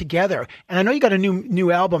in this together. And I know you got a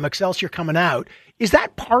new album, Excelsior, coming out. Is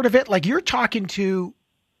that part of it? Like, you're talking to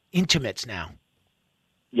intimates now.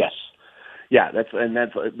 Yes. Yeah,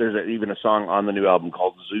 there's even a song on the new album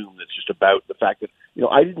called Zoom that's just about the fact that,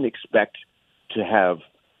 I didn't expect to have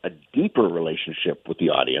a deeper relationship with the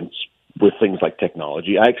audience with things like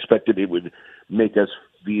technology. I expected it would make us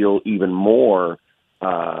feel even more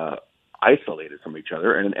isolated from each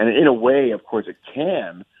other. And in a way, of course, it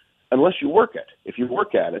can, unless you work it. If you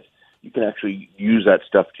work at it, you can actually use that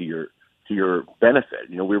stuff to your benefit.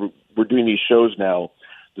 We're doing these shows now.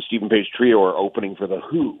 The Stephen Page Trio are opening for The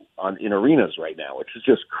Who in arenas right now, which is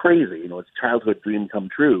just crazy. It's a childhood dream come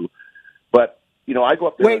true. But, I go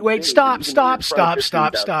up there. Wait, stop.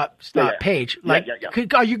 Page.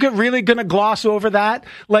 Are you really going to gloss over that?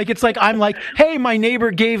 Like, it's like, I'm like, hey, my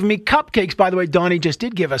neighbor gave me cupcakes. By the way, Donnie just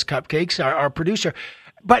did give us cupcakes, our producer.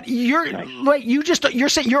 But you're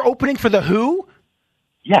saying you're opening for The Who?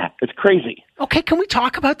 Yeah, it's crazy. Okay, can we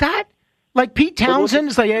talk about that? Like Pete Townsend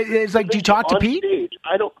is like, do you talk to Pete?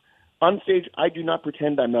 On stage, I do not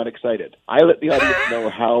pretend I'm not excited. I let the audience know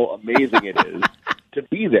how amazing it is to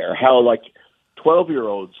be there. How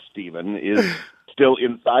 12-year-old Stephen is still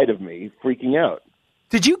inside of me, freaking out.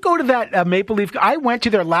 Did you go to that Maple Leaf? I went to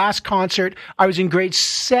their last concert. I was in grade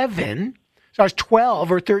 7, so I was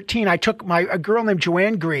 12 or 13. I took a girl named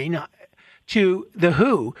Joanne Green to The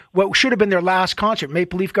Who, what should have been their last concert,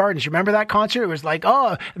 Maple Leaf Gardens. You remember that concert? It was like,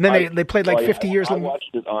 and then they played 50 years. I watched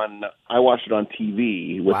it on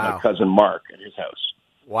TV with my cousin Mark at his house.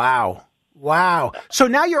 Wow. So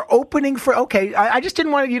now you're opening for, I just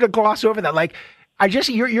didn't want you to gloss over that. Like,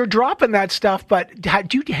 you're dropping that stuff, but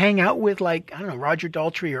do you hang out with Roger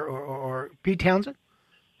Daltrey or Pete Townsend?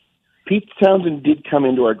 Pete Townsend did come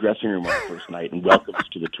into our dressing room on the first night and welcome us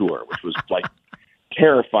to the tour, which was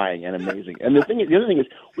terrifying and amazing. And the other thing is,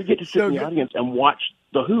 we get to sit in the audience and watch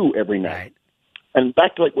The Who every night. Right. And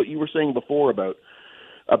back to what you were saying before about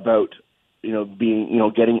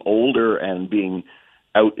being getting older and being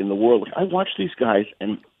out in the world. I watch these guys,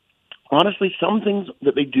 and honestly, some things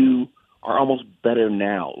that they do are almost better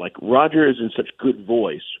now. Like Roger is in such good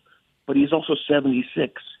voice, but he's also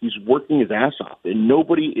 76. He's working his ass off, and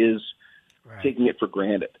nobody is taking it for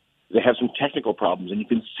granted. They have some technical problems, and you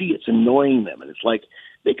can see it's annoying them. And it's like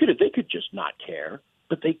they could just not care,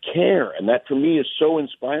 but they care, and that for me is so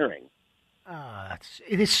inspiring.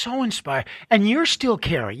 It is so inspiring, and you're still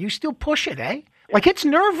caring. You still push it, eh? Like, it's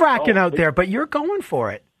nerve-wracking out there, but you're going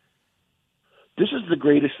for it. This is the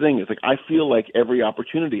greatest thing. It's like I feel like every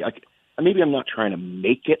opportunity. Maybe I'm not trying to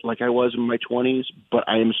make it like I was in my 20s, but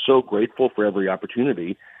I am so grateful for every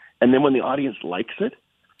opportunity. And then when the audience likes it,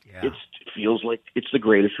 it feels like it's the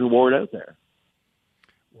greatest reward out there.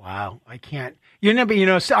 Wow, I can't.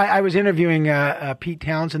 I was interviewing Pete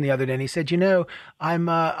Townsend the other day, and he said, I'm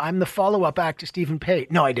the follow-up act to Stephen Page.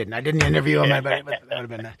 No, I didn't. I didn't interview him, but that would have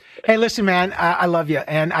been nice. Hey, listen, man, I love you,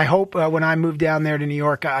 and I hope when I move down there to New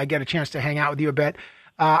York, I get a chance to hang out with you a bit.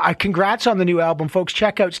 Congrats on the new album, folks.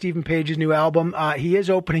 Check out Stephen Page's new album. He is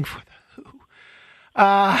opening for The Who.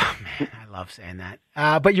 Man, I love saying that.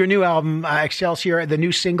 But your new album, Excelsior, the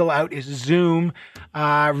new single out is Zoom.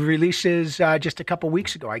 Releases just a couple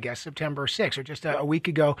weeks ago, I guess, September 6th, or just a week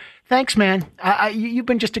ago. Thanks, man. You've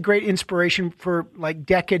been just a great inspiration for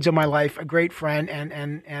decades of my life, a great friend,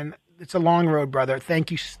 and it's a long road, brother.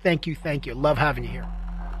 Thank you. Love having you here.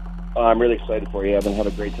 I'm really excited for you, Evan. Have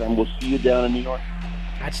a great time. We'll see you down in New York.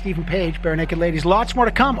 That's Stephen Page, Barenaked Ladies. Lots more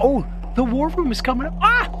to come. Oh, the War Room is coming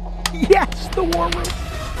up. Yes, the War Room.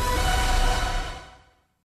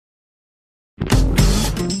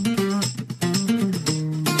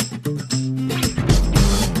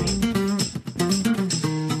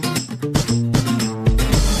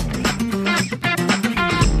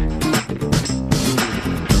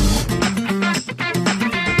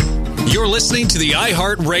 You're listening to the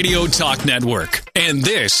iHeart Radio Talk Network, and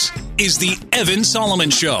this is the Evan Solomon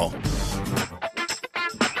Show.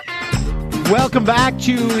 Welcome back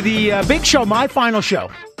to the big show, my final show,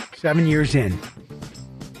 7 years in.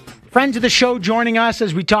 Friends of the show joining us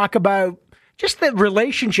as we talk about just the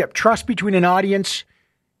relationship, trust between an audience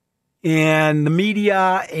and the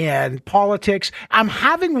media and politics. I'm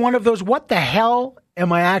having one of those, what the hell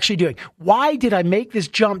am I actually doing? Why did I make this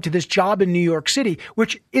jump to this job in New York City,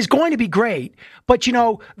 which is going to be great? But,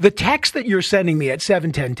 the text that you're sending me at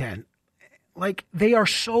 71010, they are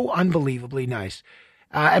so unbelievably nice.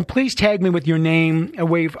 And please tag me with your name and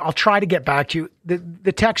wave. I'll try to get back to you.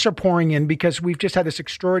 The texts are pouring in because we've just had this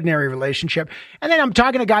extraordinary relationship. And then I'm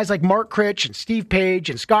talking to guys like Mark Critch and Steve Page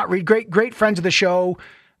and Scott Reid, great friends of the show,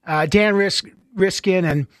 Dan Riskin.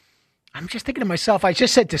 And I'm just thinking to myself, I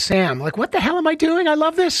just said to Sam, like, what the hell am I doing? I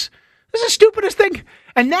love this. This is the stupidest thing.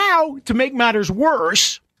 And now, to make matters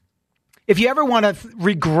worse, if you ever want to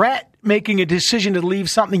regret making a decision to leave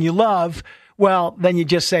something you love, well, then you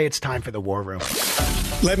just say it's time for the war room.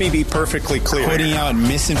 Let me be perfectly clear. Putting out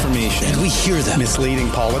misinformation. And we hear that. Misleading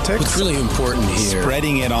politics. What's really important here.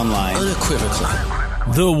 Spreading it online.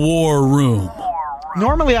 Unequivocally. The War Room.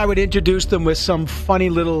 Normally, I would introduce them with some funny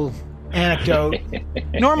little anecdote.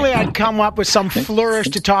 Normally, I'd come up with some flourish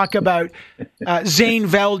to talk about Zain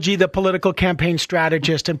Velji, the political campaign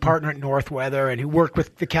strategist and partner at Northweather, and who worked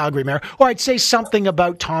with the Calgary mayor. Or I'd say something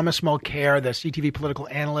about Thomas Mulcair, the CTV political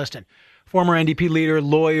analyst and former NDP leader,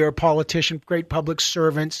 lawyer, politician, great public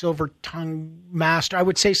servant, silver-tongued master. I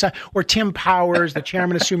would say so. Or Tim Powers, the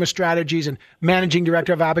chairman of Summa Strategies and managing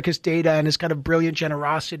director of Abacus Data, and his kind of brilliant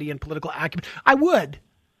generosity and political acumen. I would.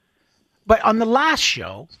 But on the last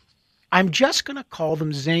show, I'm just going to call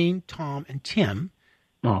them Zain, Tom, and Tim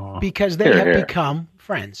because they have become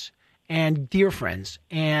friends and dear friends.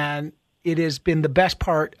 And it has been the best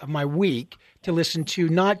part of my week to listen to,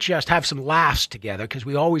 not just have some laughs together, because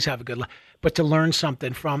we always have a good laugh, but to learn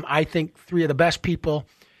something from, I think, three of the best people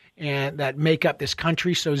and that make up this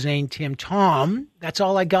country. So Zain, Tim, Tom, that's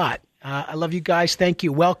all I got. I love you guys. Thank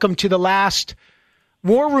you. Welcome to the last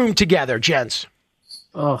War Room together, gents.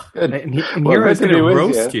 Oh, and here I was going to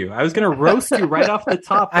roast you. I was going to roast you right off the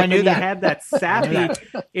top. I knew that. You had that sappy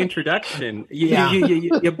introduction.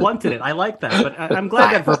 You blunted it. I like that. But I'm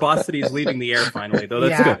glad that verbosity is leaving the air finally, though.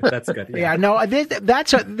 That's good. That's good. Yeah, no,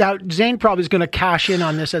 now Zain probably is going to cash in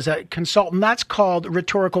on this as a consultant. That's called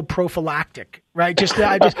rhetorical prophylactic, right? Just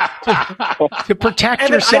to protect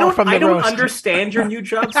yourself from the roast. I don't understand your new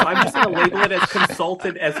job, so I'm just going to label it as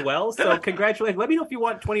consultant as well. So congratulations. Let me know if you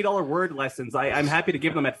want $20 word lessons. I'm happy to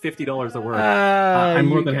give them at $50 a word. I'm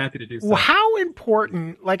more than happy to do so. Well, how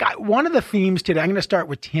important, one of the themes today, I'm going to start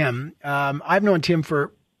with Tim. I've known Tim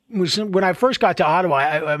when I first got to Ottawa,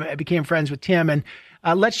 I became friends with Tim, and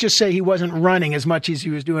let's just say he wasn't running as much as he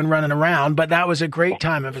was doing running around, but that was a great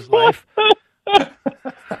time of his life.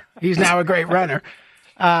 He's now a great runner.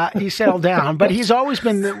 He settled down, but he's always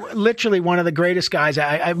been literally one of the greatest guys.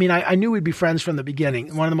 I mean, I knew we'd be friends from the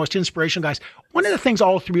beginning. One of the most inspirational guys. One of the things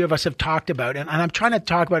all three of us have talked about, and I'm trying to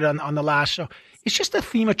talk about it on the last show, it's just the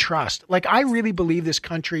theme of trust. I really believe this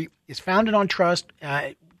country is founded on trust,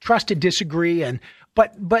 trust to disagree,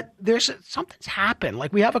 but there's something's happened.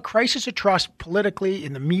 We have a crisis of trust politically,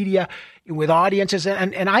 in the media, with audiences,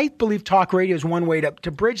 and I believe talk radio is one way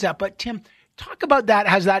to bridge that. But Tim, talk about that,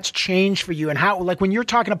 has that's changed for you, and how, when you're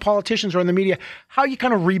talking to politicians or in the media, how you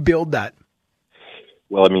kind of rebuild that?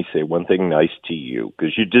 Well, let me say one thing nice to you,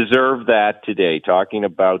 because you deserve that today. Talking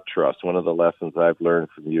about trust, one of the lessons I've learned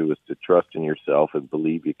from you is to trust in yourself and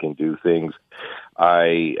believe you can do things.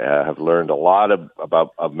 I have learned a lot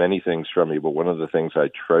of many things from you, but one of the things I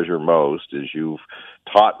treasure most is you've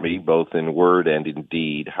taught me, both in word and in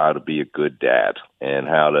deed, how to be a good dad and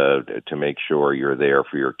how to make sure you're there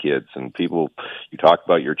for your kids. And people, you talk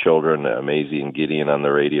about your children, Maisie and Gideon, on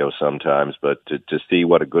the radio sometimes, but to see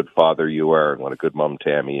what a good father you are and what a good mom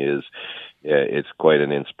Tammy is, it's quite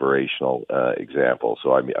an inspirational example.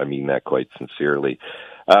 So I mean that quite sincerely.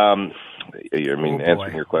 Answering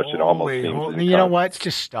your question almost seems... You know what?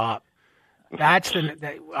 Just stop. That's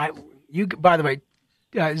you. By the way,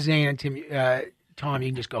 Zain and Tim, Tom, you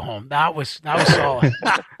can just go home. That was solid.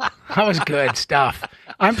 That was good stuff.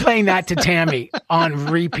 I'm playing that to Tammy on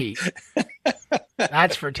repeat.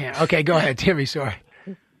 That's for Tammy. Okay, go ahead, Timmy. Sorry.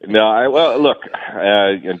 No, look,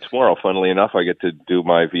 and tomorrow, funnily enough, I get to do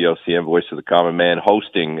my VOCM Voice of the Common Man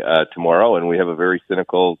hosting tomorrow, and we have a very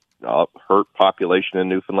cynical, hurt population in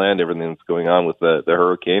Newfoundland, everything that's going on with the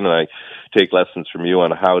hurricane, and I take lessons from you on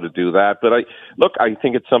how to do that. But I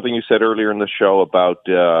think it's something you said earlier in the show about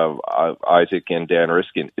Isaac and Dan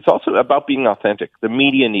Riskin. It's also about being authentic. The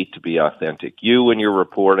media need to be authentic. You and your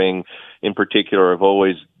reporting in particular have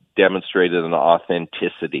always demonstrated an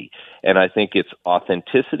authenticity. And I think it's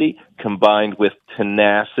authenticity combined with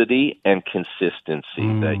tenacity and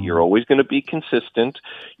consistency, that you're always going to be consistent.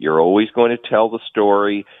 You're always going to tell the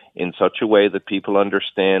story in such a way that people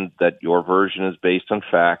understand that your version is based on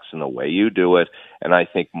facts and the way you do it. And I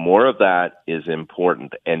think more of that is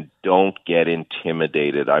important. And don't get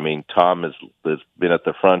intimidated. I mean, Tom has been at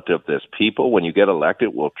the front of this. People, when you get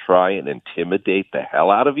elected, will try and intimidate the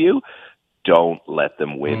hell out of you. Don't let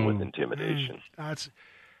them win with intimidation.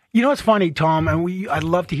 It's funny, Tom, and I'd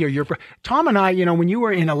love to hear Tom and I, when you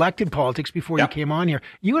were in elected politics before you came on here,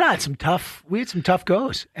 we had some tough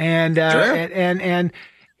goes. And, and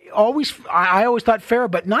I always thought fair,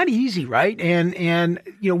 but not easy, right? And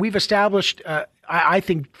we've established I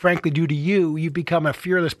think, frankly, due to you, you've become a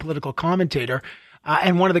fearless political commentator.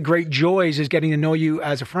 And one of the great joys is getting to know you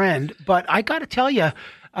as a friend. But I got to tell you,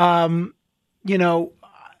 I'm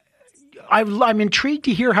intrigued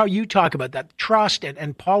to hear how you talk about that trust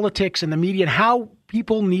and politics and the media and how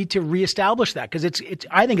people need to reestablish that, because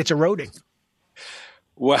I think it's eroding.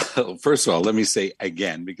 Well, first of all, let me say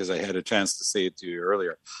again, because I had a chance to say it to you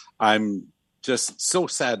earlier, I'm just so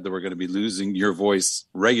sad that we're going to be losing your voice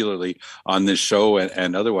regularly on this show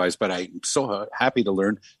and otherwise. But I'm so happy to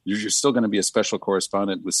learn you're still going to be a special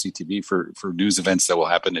correspondent with CTV for news events that will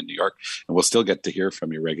happen in New York. And we'll still get to hear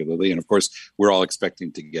from you regularly. And of course, we're all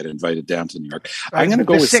expecting to get invited down to New York. Right. I'm going to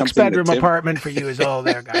go with something. The 6-bedroom apartment for you is all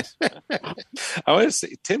there, guys. I want to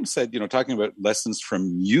say, Tim said, talking about lessons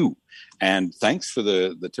from you. And thanks for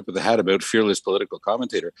the tip of the hat about fearless political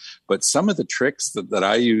commentator. But some of the tricks that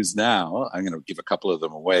I use now, I'm going to give a couple of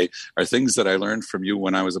them away, are things that I learned from you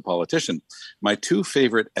when I was a politician. My 2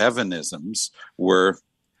 favorite evanisms were,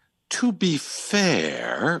 to be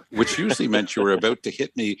fair, which usually meant you were about to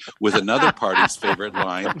hit me with another party's favorite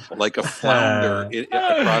line, like a flounder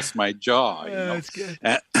across my jaw. That's good.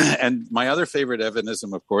 And my other favorite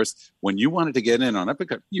evanism, of course, when you wanted to get in on it,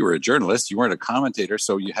 because you were a journalist, you weren't a commentator,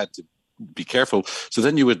 so you had to be careful. So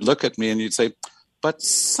then you would look at me and you'd say, but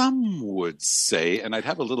some would say, and I'd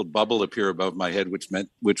have a little bubble appear above my head,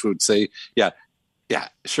 which would say, yeah,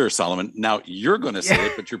 sure, Solomon. Now you're going to say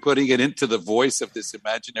it, but you're putting it into the voice of this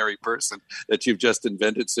imaginary person that you've just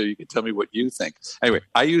invented so you can tell me what you think. Anyway,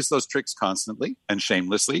 I use those tricks constantly and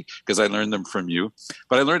shamelessly because I learned them from you,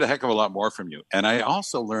 but I learned a heck of a lot more from you. And I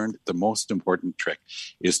also learned the most important trick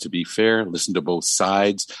is to be fair, listen to both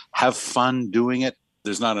sides, have fun doing it.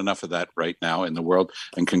 There's not enough of that right now in the world.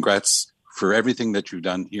 And congrats for everything that you've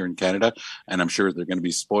done here in Canada. And I'm sure they're going to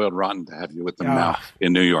be spoiled rotten to have you with them now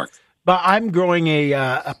in New York. But I'm growing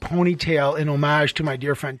a ponytail in homage to my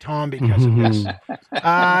dear friend Tom because of this.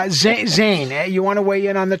 Zain, you want to weigh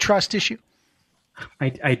in on the trust issue?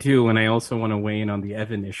 I do, and I also want to weigh in on the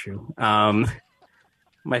Evan issue.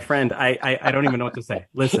 My friend, I don't even know what to say.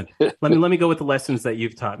 Listen, let me go with the lessons that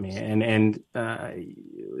you've taught me, and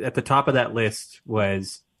at the top of that list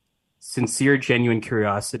was sincere, genuine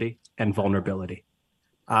curiosity and vulnerability.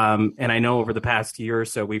 And I know over the past year or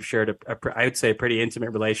so, we've shared I would say a pretty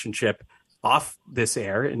intimate relationship off this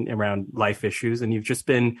air and around life issues, and you've just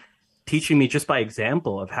been teaching me just by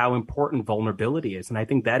example of how important vulnerability is, and I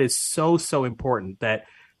think that is so important that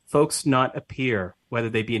folks not appear, whether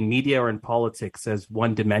they be in media or in politics, as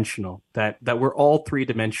one-dimensional, that we're all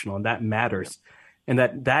three-dimensional, and that matters. And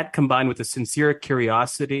that combined with a sincere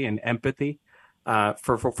curiosity and empathy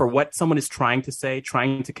for what someone is trying to say,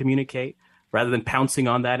 trying to communicate, rather than pouncing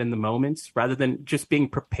on that in the moment, rather than just being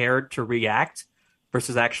prepared to react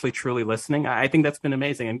versus actually truly listening. I think that's been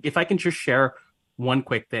amazing. And if I can just share one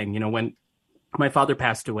quick thing, when my father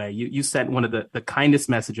passed away, you sent one of the kindest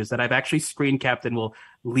messages that I've actually screen capped and will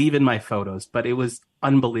leave in my photos, but it was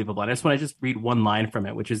unbelievable. And I just want to read one line from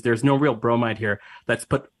it, which is, there's no real bromide here that's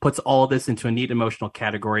puts all of this into a neat emotional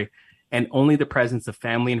category, and only the presence of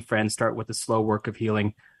family and friends start with the slow work of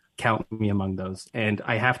healing. Count me among those. And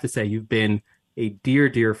I have to say, you've been a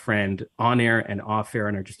dear friend on air and off air,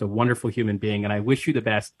 and are just a wonderful human being. And I wish you the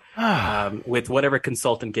best with whatever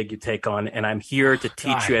consultant gig you take on. And I'm here to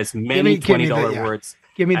teach you as many $20 words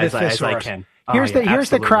as I can. Here's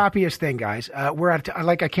the crappiest thing, guys. We're at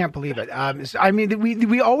I can't believe it.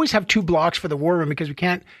 We always have 2 blocks for the war room because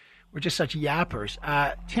we're just such yappers.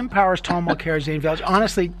 Tim Powers, Tom Mulcair, Zain Velji.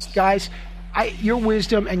 Honestly, guys, your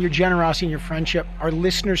wisdom and your generosity and your friendship, our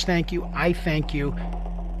listeners thank you. I thank you.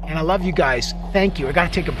 And I love you guys. Thank you. I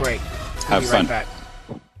got to take a break. Have fun. Right back.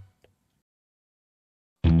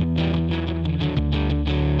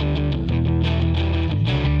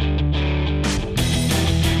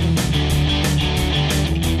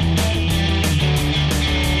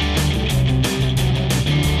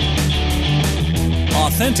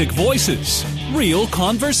 Authentic voices, real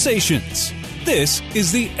conversations. This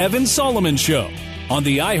is the Evan Solomon Show on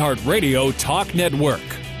the iHeartRadio Talk Network.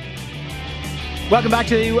 Welcome back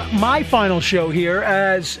to my final show here,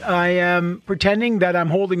 as I am pretending that I'm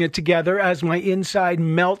holding it together as my inside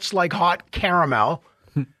melts like hot caramel.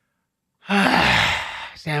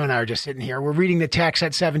 Sam and I are just sitting here. We're reading the text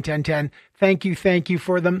at 71010. Thank you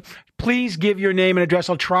for them. Please give your name and address.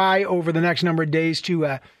 I'll try over the next number of days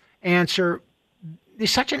to answer.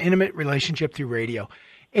 There's such an intimate relationship through radio.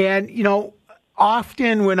 And,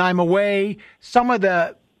 often when I'm away, some of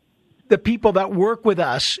the people that work with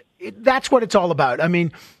us, that's what it's all about. I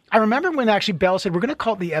mean, I remember when actually Bell said, we're going to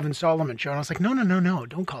call it the Evan Solomon Show. And I was like, no,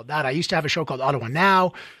 don't call it that. I used to have a show called Ottawa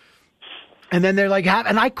Now. And then they're like,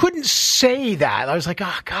 and I couldn't say that. I was like,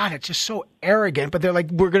 oh, God, it's just so arrogant. But they're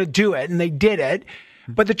like, we're going to do it. And they did it.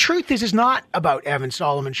 But the truth is, it's not about Evan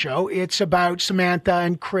Solomon Show. It's about Samantha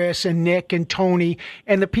and Chris and Nick and Tony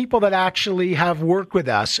and the people that actually have worked with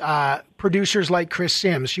us. Producers like Kris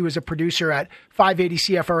Sims. She was a producer at 580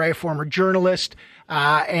 CFRA, former journalist.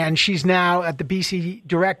 And she's now at the BC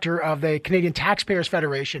director of the Canadian Taxpayers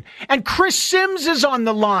Federation. And Kris Sims is on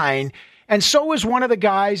the line. And so is one of the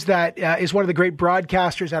guys that is one of the great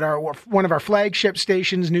broadcasters at one of our flagship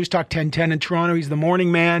stations, News Talk 1010 in Toronto. He's the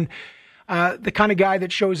morning man, the kind of guy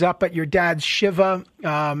that shows up at your dad's Shiva,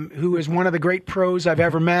 who is one of the great pros I've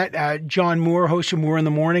ever met. John Moore, host of Moore in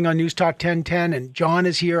the Morning on News Talk 1010, and John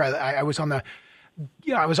is here. I was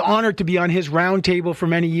I was honored to be on his roundtable for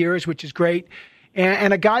many years, which is great.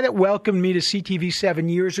 And a guy that welcomed me to CTV 7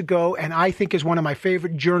 years ago, and I think is one of my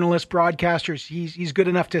favorite journalist broadcasters. He's good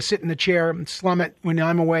enough to sit in the chair and slum it when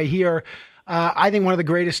I'm away here. I think one of the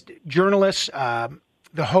greatest journalists,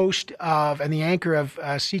 the host of and the anchor of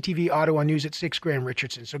CTV Ottawa News at 6, Graham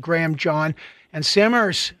Richardson. So Graham, John, and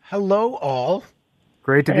Simmers, hello all.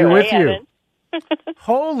 Great to be with you.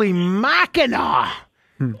 Holy Mackinac!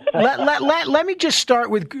 Let me just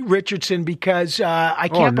start with Richardson because I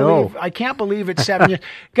can't believe it's 7 years.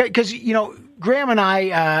 Because Graham and I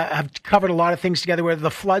have covered a lot of things together, whether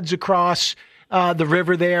the floods across the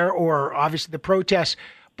river there or obviously the protests.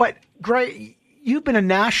 But Gray, you've been a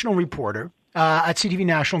national reporter at CTV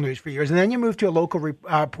National News for years, and then you moved to a local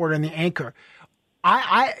reporter in the anchor.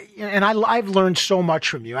 I've learned so much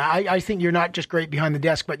from you. I think you're not just great behind the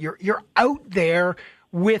desk, but you're out there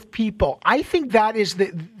with people. I think that is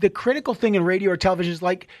the critical thing in radio or television is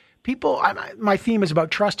like people, my theme is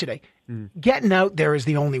about trust today. Getting out there is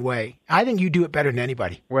the only way. I think you do it better than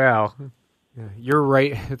anybody. Well, you're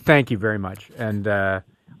right. Thank you very much. And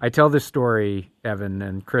I tell this story, Evan,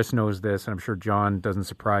 and Chris knows this, and I'm sure John doesn't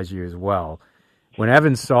surprise you as well. When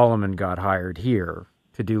Evan Solomon got hired here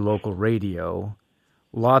to do local radio,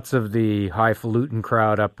 lots of the highfalutin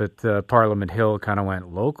crowd up at Parliament Hill kind of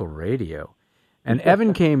went, local radio? And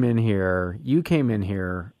Evan came in here, you came in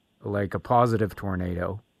here like a positive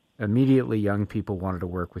tornado. Immediately, young people wanted to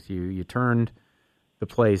work with you. You turned the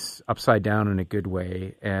place upside down in a good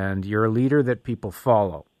way, and you're a leader that people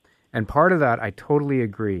follow. And part of that, I totally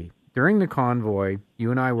agree. During the convoy, you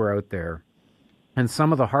and I were out there, and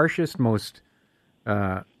some of the harshest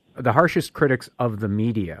critics of the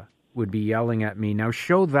media would be yelling at me, now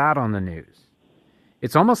show that on the news.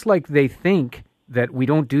 It's almost like they think that we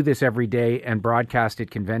don't do this every day and broadcast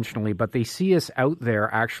it conventionally, but they see us out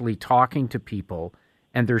there actually talking to people,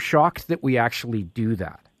 and they're shocked that we actually do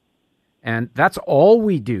that. And that's all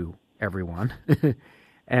we do, everyone.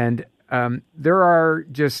 And there are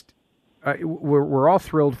just, we're all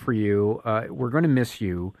thrilled for you. We're going to miss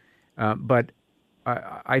you. But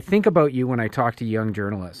I think about you when I talk to young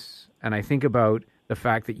journalists, and I think about the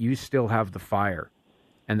fact that you still have the fire.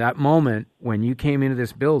 And that moment when you came into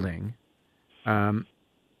this building,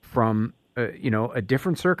 from a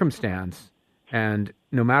different circumstance, and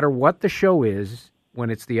no matter what the show is,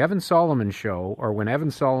 when it's the Evan Solomon Show or when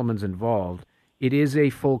Evan Solomon's involved, it is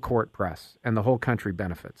a full court press, and the whole country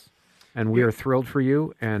benefits. And we are thrilled for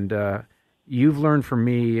you, and you've learned from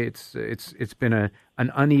me. It's been an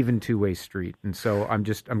uneven two-way street, and so I'm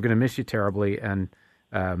going to miss you terribly, and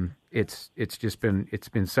it's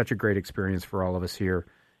been such a great experience for all of us here.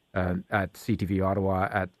 At CTV Ottawa,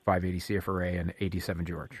 at 580 CFRA, and 87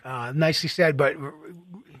 George. Nicely said, but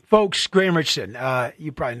folks, Graham Richardson,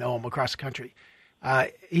 you probably know him across the country.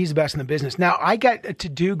 He's the best in the business. Now, I got to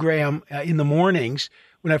do Graham in the mornings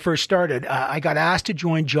when I first started. I got asked to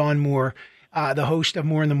join John Moore, the host of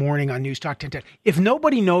Moore in the Morning on News Talk 1010. If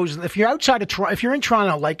nobody knows, if you're outside of Toronto, if you're in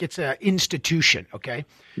Toronto, like it's an institution, okay?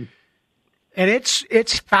 And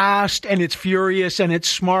it's fast and it's furious and it's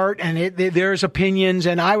smart and there's opinions.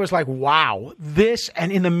 And I was like, wow,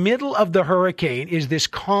 and in the middle of the hurricane is this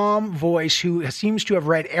calm voice who seems to have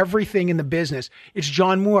read everything in the business. It's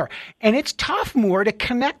John Moore. And it's tough, Moore, to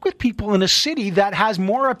connect with people in a city that has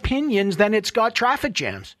more opinions than it's got traffic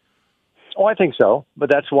jams. Oh, I think so. But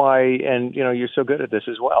that's why, and you're so good at this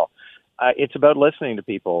as well. It's about listening to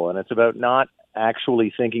people, and it's about not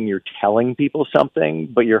actually thinking you're telling people something,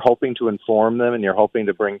 but you're hoping to inform them and you're hoping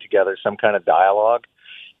to bring together some kind of dialogue.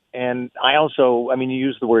 And I also, you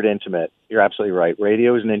use the word intimate. You're absolutely right.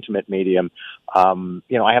 Radio is an intimate medium.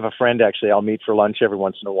 I have a friend, actually, I'll meet for lunch every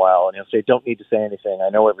once in a while, and he'll say, don't need to say anything. I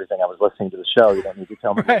know everything. I was listening to the show. You don't need to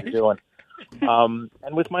tell me what you're doing.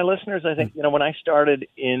 And with my listeners, I think, when I started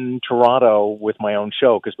in Toronto with my own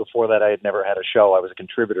show, because before that I had never had a show. I was a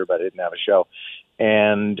contributor, but I didn't have a show.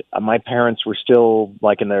 And my parents were still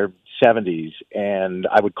like in their 70s, and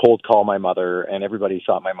I would cold call my mother, and everybody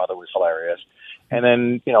thought my mother was hilarious. And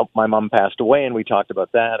then, my mom passed away, and we talked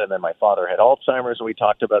about that. And then my father had Alzheimer's, and we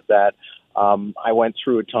talked about that. I went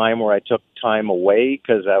through a time where I took time away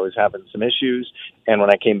because I was having some issues. And when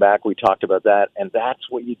I came back, we talked about that. And that's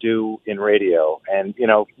what you do in radio. And,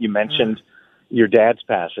 you mentioned your dad's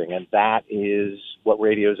passing, and that is what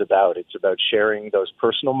radio is about. It's about sharing those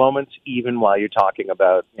personal moments, even while you're talking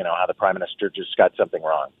about, how the Prime Minister just got something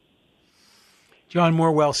wrong. John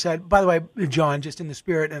Moore, well said. By the way, John, just in the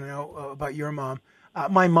spirit, and I know about your mom,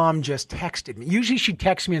 my mom just texted me. Usually she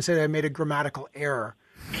texts me and said I made a grammatical error,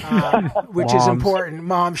 which is important.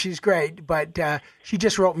 Mom, she's great, but she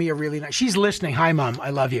just wrote me a really nice... She's listening. Hi, Mom.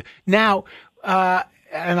 I love you. Now...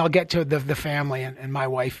 and I'll get to the family and my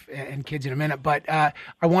wife and kids in a minute, but I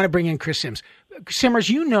want to bring in Kris Sims.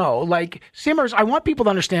 Simmers, Simmers, I want people to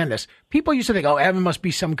understand this. People used to think, Evan must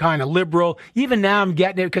be some kind of liberal. Even now I'm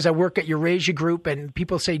getting it because I work at Eurasia Group, and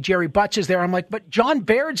people say Jerry Butts is there. I'm like, but John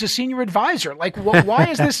Baird's a senior advisor. Why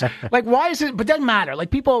is this? Why is it? But it doesn't matter.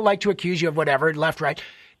 People like to accuse you of whatever, left, right.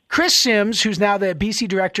 Kris Sims, who's now the BC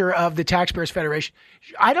director of the Taxpayers Federation,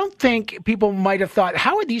 I don't think people might have thought,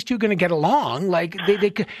 how are these two going to get along?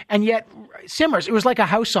 They and yet, Simmers, it was like a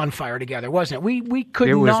house on fire together, wasn't it? We could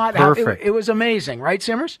not have it. It was amazing, right,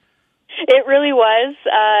 Simmers? It really was.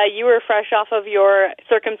 You were fresh off of your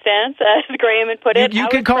circumstance, as Graham had put it. You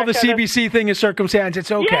can call the CBC thing a circumstance.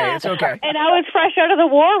 It's okay. Yeah. It's okay. And I was fresh out of the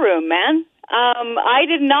war room, man. I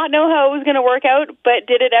did not know how it was going to work out, but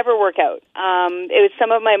did it ever work out? It was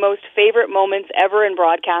some of my most favorite moments ever in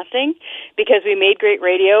broadcasting because we made great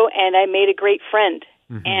radio and I made a great friend.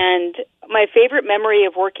 Mm-hmm. And my favorite memory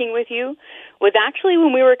of working with you was actually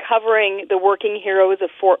when we were covering the working heroes of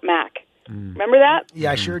Fort Mac. Mm. Remember that?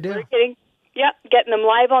 Yeah, I sure do. We were getting them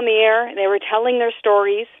live on the air, and they were telling their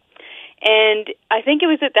stories. And I think it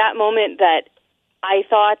was at that moment that I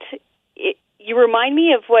thought... You remind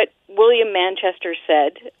me of what William Manchester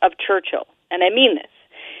said of Churchill, and I mean this.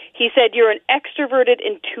 He said, you're an extroverted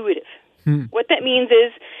intuitive. What that means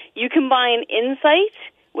is you combine insight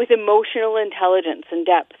with emotional intelligence and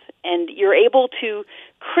depth, and you're able to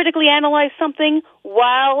critically analyze something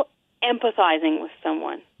while empathizing with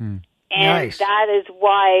someone. And nice. That is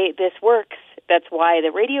why this works. That's why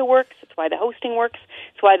the radio works. That's why the hosting works.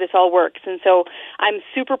 That's why this all works. And so I'm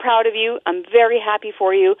super proud of you. I'm very happy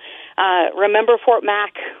for you. Remember Fort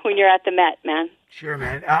Mac when you're at the Met, man. Sure,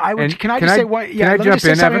 man. Can I just say one? Yeah, let me just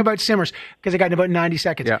say something about Simmers because I got in about 90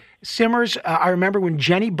 seconds. Yeah. Simmers, I remember when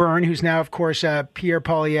Jenny Byrne, who's now, of course, Pierre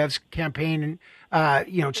Poilievre's campaign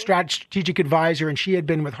and strategic advisor, and she had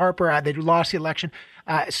been with Harper. They'd lost the election.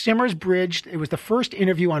 Simmers bridged. It was the first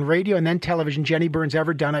interview on radio and then television Jenny Byrne's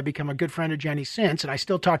ever done. I've become a good friend of Jenny since, and I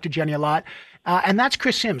still talk to Jenny a lot. And that's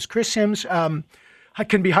Kris Sims. Kris Sims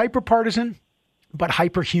can be hyper-partisan, but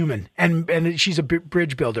hyper-human. And she's a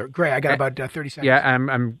bridge builder. Gray, I got about 30 seconds. Yeah,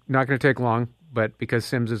 I'm not going to take long, but because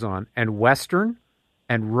Sims is on. And Western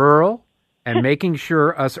and rural and making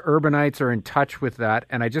sure us urbanites are in touch with that.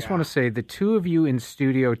 And I just want to say the two of you in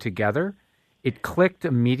studio together, it clicked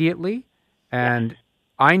immediately. And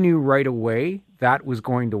I knew right away that was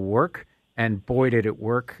going to work, and boy, did it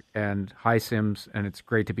work. And hi, Sims, and it's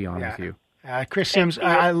great to be on with you. Kris Sims,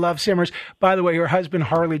 I love Simmers. By the way, her husband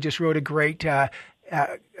Harley just wrote a great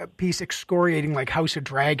piece excoriating like House of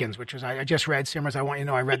Dragons, which was I just read. Simmers, I want you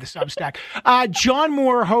to know I read the Substack. John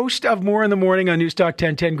Moore, host of Moore in the Morning on Newstalk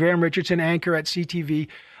 1010. Graham Richardson, anchor at CTV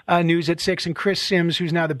News at 6, and Kris Sims,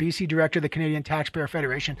 who's now the BC director of the Canadian Taxpayer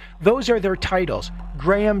Federation. Those are their titles.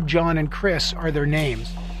 Graham, John, and Kris are their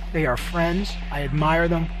names. They are friends. I admire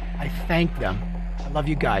them. I thank them. I love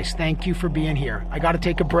you guys. Thank you for being here. I got to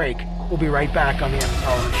take a break. We'll be right back on the Evan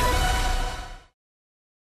Solomon Show.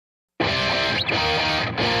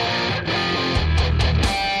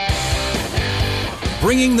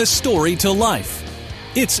 Bringing the story to life.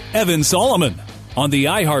 It's Evan Solomon on the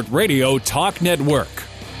iHeartRadio Talk Network.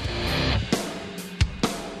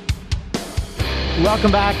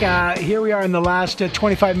 Welcome back. Here we are in the last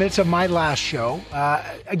 25 minutes of my last show.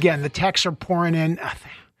 Again, the texts are pouring in.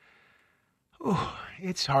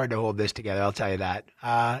 It's hard to hold this together, I'll tell you that.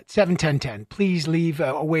 71010. Please leave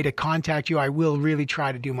a way to contact you. I will really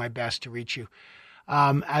try to do my best to reach you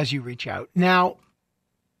as you reach out. Now,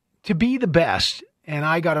 to be the best, and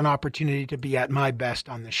I got an opportunity to be at my best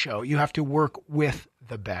on this show, you have to work with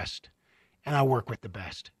the best. And I work with the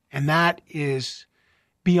best. And that is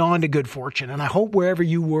beyond a good fortune. And I hope wherever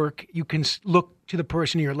you work, you can look to the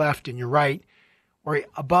person to your left and your right or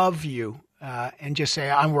above you and just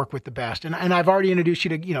say, I work with the best. And I've already introduced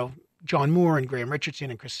you to, John Moore and Graham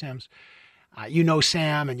Richardson and Kris Sims. You know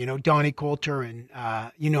Sam, and you know Donnie Coulter, and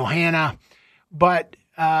you know Hannah. But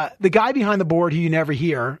the guy behind the board who you never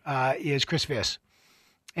hear is Kris Sims.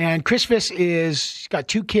 And Kris Sims he's got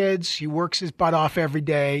 2 kids. He works his butt off every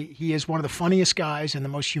day. He is one of the funniest guys and the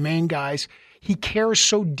most humane guys. He cares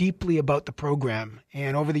so deeply about the program.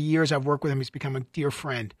 And over the years I've worked with him, he's become a dear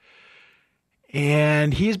friend.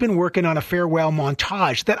 And he has been working on a farewell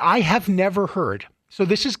montage that I have never heard. So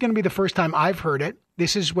this is going to be the first time I've heard it.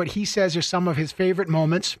 This is what he says are some of his favorite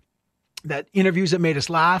moments, that interviews that made us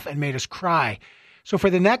laugh and made us cry. So for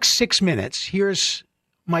the next 6 minutes, here's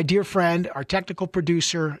my dear friend, our technical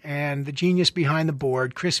producer, and the genius behind the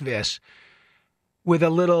board, Kris Sims, with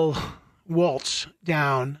a little waltz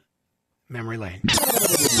down memory lane.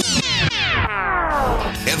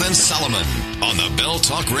 Evan Solomon on the Bell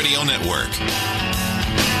Talk Radio Network.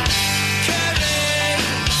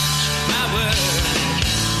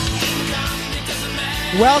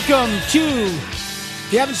 Welcome to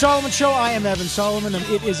the Evan Solomon Show. I am Evan Solomon, and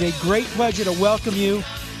it is a great pleasure to welcome you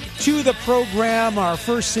to the program, our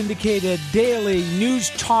first syndicated daily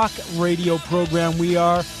news talk radio program. We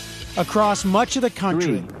are across much of the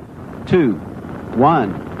country. 3, 2,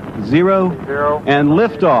 1, 0, and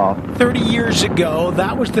liftoff. 30 years ago,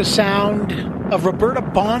 that was the sound of Roberta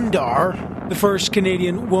Bondar, the first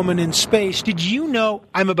Canadian woman in space. Did you know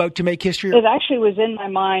I'm about to make history? It actually was in my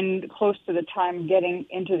mind close to the time getting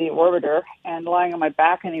into the orbiter and lying on my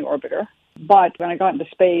back in the orbiter. But when I got into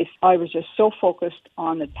space, I was just so focused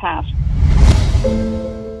on the task.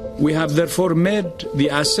 We have therefore made the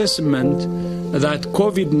assessment that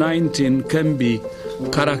COVID-19 can be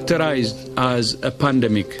characterized as a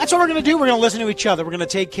pandemic. That's what we're going to do. We're going to listen to each other. We're going to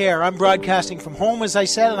take care. I'm broadcasting from home, as I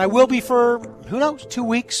said, and I will be for, who knows, 2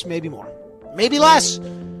 weeks, maybe more, maybe less.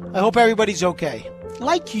 I hope everybody's okay.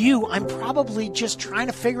 Like you, I'm probably just trying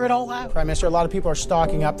to figure it all out. Prime Minister, a lot of people are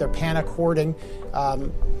stocking up. They're panic hoarding.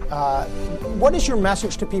 What is your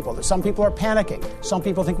message to people? Some people are panicking. Some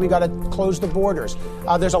people think we got to close the borders.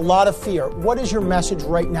 There's a lot of fear. What is your message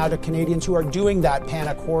right now to Canadians who are doing that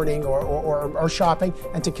panic hoarding or shopping,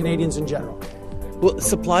 and to Canadians in general? Well,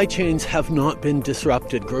 supply chains have not been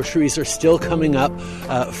disrupted. Groceries are still coming up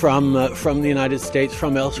from the United States,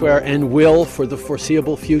 from elsewhere, and will for the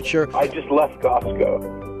foreseeable future. I just left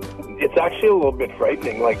Costco. It's actually a little bit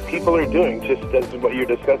frightening. Like, people are doing just as what you're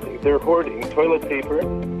discussing. They're hoarding toilet paper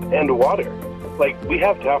and water. Like, we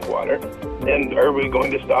have tap water, and are we going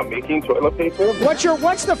to stop making toilet paper?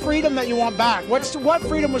 What's the freedom that you want back? What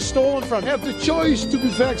freedom was stolen from you? Have the choice to be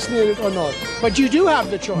vaccinated or not. But you do have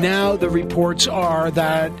the choice. Now the reports are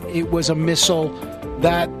that it was a missile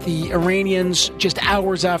that the Iranians, just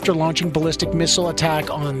hours after launching ballistic missile attack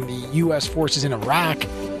on the U.S. forces in Iraq,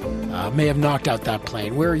 may have knocked out that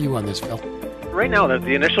plane. Where are you on this, Phil? Right now,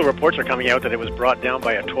 the initial reports are coming out that it was brought down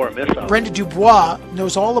by a Tor missile. Brenda Dubois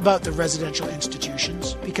knows all about the residential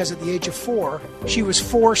institutions because at the age of 4, she was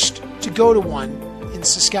forced to go to one in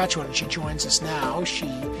Saskatchewan, and she joins us now. She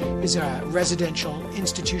is a residential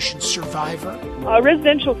institution survivor. A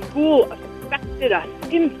residential school infected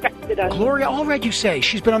us. Gloria Allred, you say.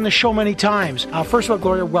 She's been on the show many times. First of all,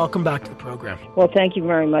 Gloria, welcome back to the program. Well, thank you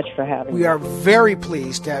very much for having me. We are very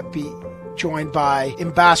pleased to be joined by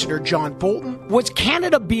Ambassador John Bolton. Was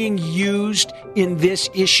Canada being used in this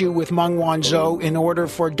issue with Meng Wanzhou in order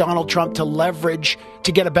for Donald Trump to leverage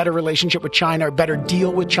to get a better relationship with China, or a better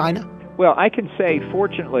deal with China? Well, I can say,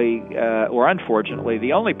 fortunately or unfortunately,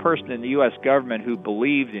 the only person in the U.S. government who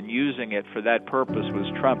believed in using it for that purpose was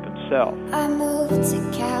Trump himself. I moved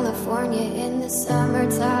to California in the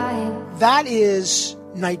summertime. That is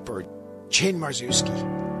Nightbird, Jane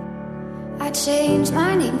Marzuski. I changed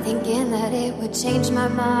my name thinking that it would change my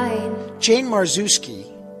mind. Jane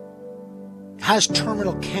Marzuski has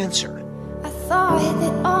terminal cancer. I thought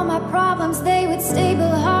that all my problems, they would stay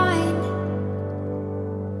behind.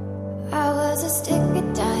 I was a stick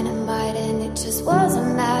of dynamite and it just was a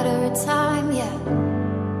matter of time, yeah.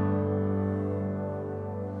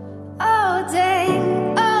 Oh,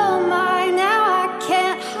 dang, oh my, now I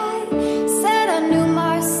can't hide. Said I knew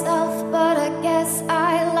myself, but I guess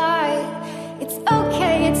I lied. It's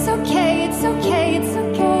okay, it's okay, it's okay, it's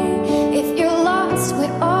okay. If you're lost,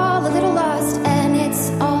 we're all a little lost, and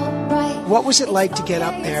it's all right. What was it like to get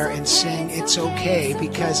up there and sing It's Okay?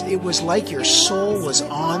 Because it was like your soul was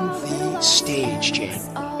on the stage, Jane.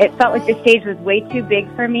 It felt like the stage was way too big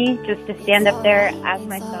for me just to stand up there as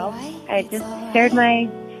myself. I just shared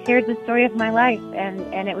the story of my life,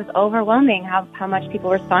 and it was overwhelming how much people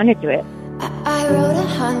responded to it. I wrote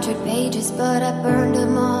 100 pages, but I burned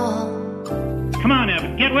them all. Come on,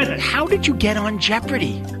 Evan, get with it. How did you get on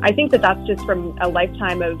Jeopardy? I think that's just from a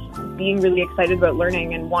lifetime of being really excited about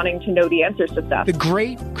learning and wanting to know the answers to stuff. The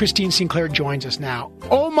great Christine Sinclair joins us now.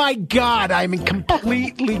 Oh my God, I'm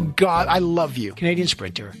completely God. I love you. Canadian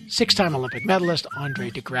sprinter, 6-time Olympic medalist, Andre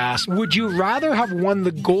DeGrasse. Would you rather have won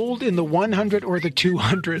the gold in the 100 or the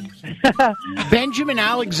 200? Benjamin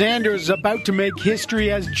Alexander is about to make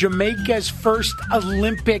history as Jamaica's first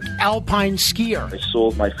Olympic alpine skier. I saw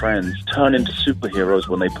my friends turn into superheroes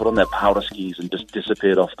when they put on their powder skis and just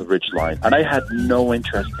disappeared off the ridgeline. And I had no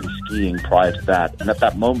interest in skiing prior to that. And at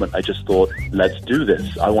that moment, I just thought, let's do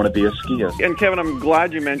this. I want to be a skier. And Kevin, I'm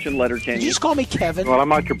glad you mentioned Letterkenny. Did you just call me Kevin? Well, I'm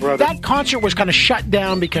not your brother. That concert was kind of shut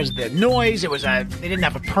down because of the noise. They didn't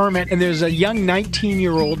have a permit. And there's a young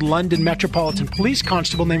 19-year-old London Metropolitan Police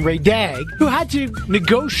constable named Reid who had to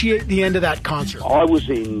negotiate the end of that concert. I was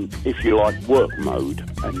in, if you like, work mode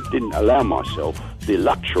and didn't allow myself the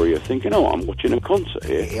luxury of thinking, I'm watching a concert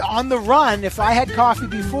here. On the run, if I had coffee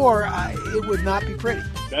before, it would not be pretty.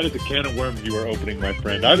 That is a can of worms you are opening, my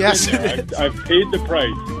friend. I've yes, been there. I've paid the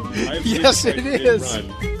price. Yes, it is.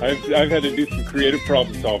 I've had to do some creative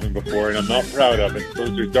problem solving before, and I'm not proud of it.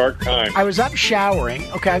 Those are dark times. I was up showering.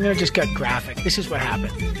 Okay, I'm going to just get graphic. This is what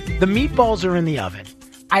happened. The meatballs are in the oven.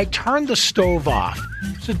 I turned the stove off.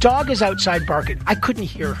 So dog is outside barking. I couldn't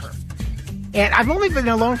hear her. And I've only been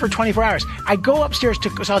alone for 24 hours. I go upstairs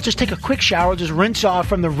so I'll just take a quick shower, just rinse off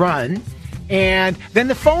from the run. And then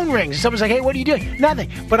the phone rings. Someone's like, hey, what are you doing? Nothing.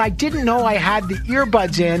 But I didn't know I had the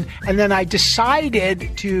earbuds in. And then I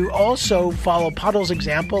decided to also follow Puddle's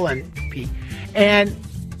example and pee. And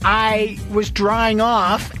I was drying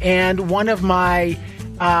off, and one of my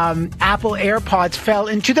Apple AirPods fell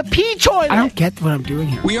into the pee toilet. I don't get what I'm doing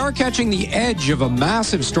here. We are catching the edge of a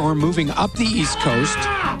massive storm moving up the East Coast.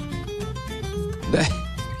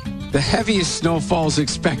 The heaviest snowfall is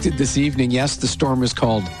expected this evening. Yes, the storm is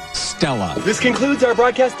called Stella. This concludes our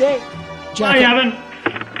broadcast day. Bye, Evan.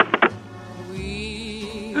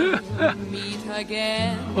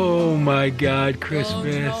 Oh my God,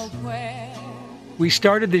 Christmas. We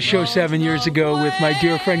started this show 7 years ago with my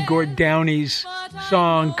dear friend Gord Downey's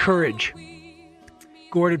song Courage.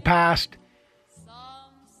 Gord had passed.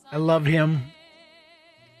 I loved him.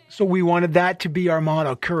 So we wanted that to be our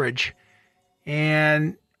motto, Courage.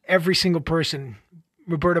 And every single person,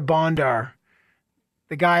 Roberta Bondar,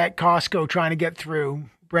 the guy at Costco trying to get through,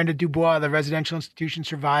 Brenda Dubois, the residential institution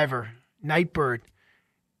survivor, Nightbird,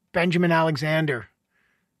 Benjamin Alexander,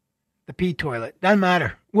 the pee toilet. Doesn't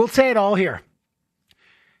matter. We'll say it all here.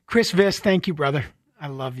 Chris Viss, thank you, brother. I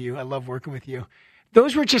love you. I love working with you.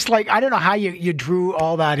 Those were just like, I don't know how you drew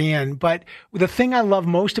all that in, but the thing I love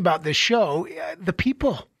most about this show, the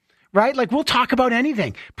people. Right? Like, we'll talk about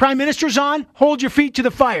anything. Prime Minister's on, hold your feet to the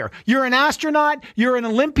fire. You're an astronaut, you're an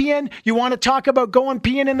Olympian, you want to talk about going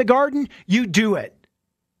peeing in the garden, you do it.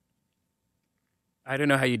 I don't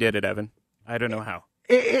know how you did it, Evan. I don't know how.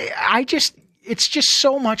 It's just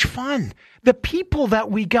so much fun. The people that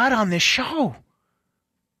we got on this show.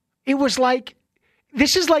 It was like,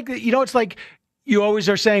 this is like, it's like you always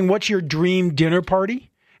are saying, what's your dream dinner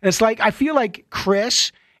party? And it's like, I feel like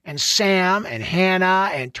Chris and Sam and Hannah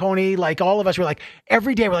and Tony, like all of us were like,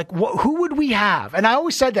 every day we're like, who would we have? And I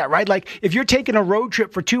always said that, right? Like, if you're taking a road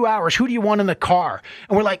trip for 2 hours, who do you want in the car?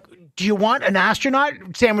 And we're like, do you want an astronaut?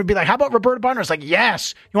 Sam would be like, how about Roberta Bonner? It's like,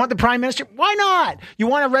 yes. You want the Prime Minister? Why not? You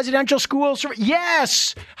want a residential school?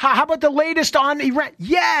 Yes. How about the latest on Iran?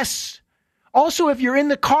 Yes. Also, if you're in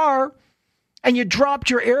the car and you dropped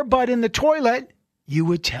your earbud in the toilet, you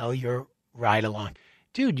would tell your ride along,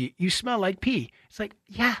 dude, you smell like pee. It's like,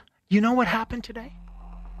 yeah, you know what happened today?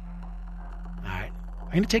 All right,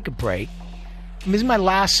 I'm going to take a break. This is my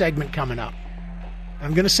last segment coming up.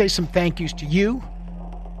 I'm going to say some thank yous to you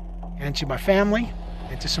and to my family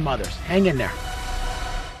and to some others. Hang in there.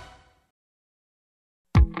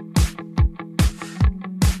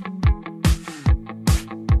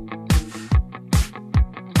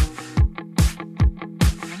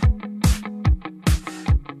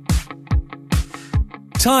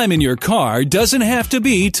 Time in your car doesn't have to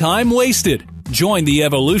be time wasted. Join the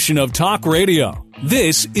evolution of talk radio.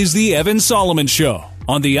 This is the Evan Solomon Show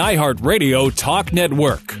on the iHeartRadio Talk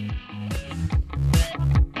Network.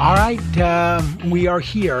 All right, we are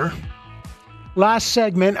here. Last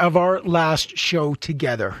segment of our last show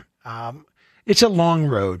together. It's a long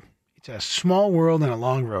road. It's a small world and a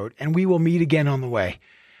long road, and we will meet again on the way.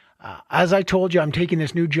 As I told you, I'm taking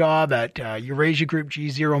this new job at Eurasia Group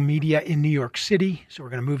G0 Media in New York City. So we're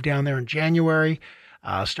going to move down there in January,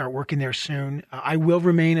 start working there soon. I will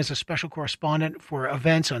remain as a special correspondent for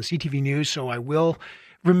events on CTV News, so I will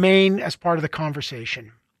remain as part of the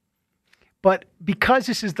conversation. But because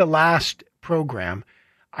this is the last program,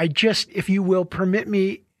 I just, if you will permit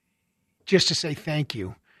me just to say thank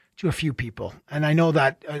you to a few people. And I know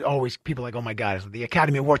that always people are like, oh my God, the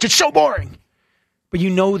Academy Awards, it's so boring. But you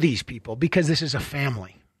know these people because this is a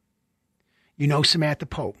family. You know Samantha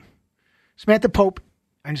Pope. Samantha Pope,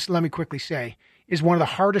 and just let me quickly say, is one of the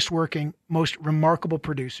hardest working, most remarkable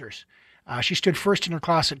producers. She stood first in her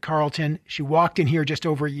class at Carleton. She walked in here just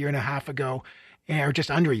over a year and a half ago, or just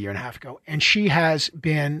under a year and a half ago. And she has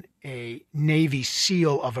been a Navy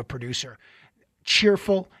SEAL of a producer.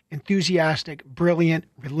 Cheerful, enthusiastic, brilliant,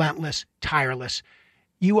 relentless, tireless.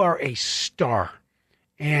 You are a star.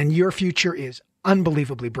 And your future is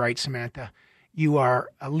unbelievably bright, Samantha. You are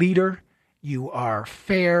a leader. You are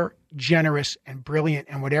fair, generous, and brilliant.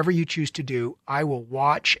 And whatever you choose to do, I will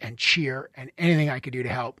watch and cheer and anything I could do to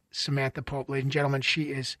help. Samantha Pope, ladies and gentlemen, she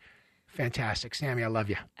is fantastic. Sammy, I love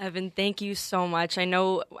you. Evan, thank you so much. I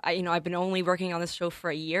know, I've been only working on this show for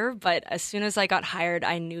a year, but as soon as I got hired,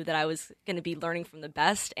 I knew that I was going to be learning from the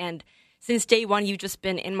best. And since day one, you've just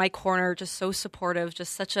been in my corner, just so supportive,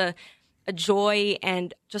 just such a joy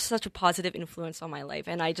and just such a positive influence on my life.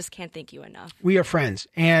 And I just can't thank you enough. We are friends.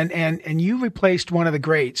 And you replaced one of the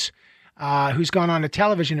greats who's gone on to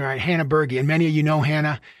television, right? Hannah Berge. And many of you know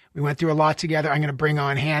Hannah. We went through a lot together. I'm going to bring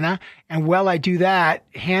on Hannah. And while I do that,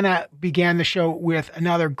 Hannah began the show with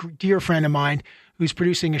another dear friend of mine who's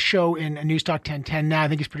producing a show in Newstalk 1010 now. I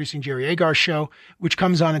think he's producing Jerry Agar's show, which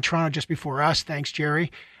comes on in Toronto just before us. Thanks,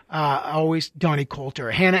 Jerry. Always Donnie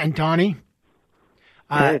Coulter. Hannah and Donnie,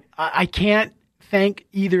 I can't thank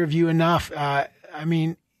either of you enough. I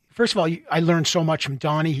mean, first of all, I learned so much from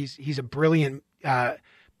Donnie. He's a brilliant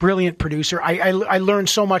producer. I learned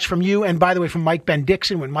so much from you. And by the way, from Mike Ben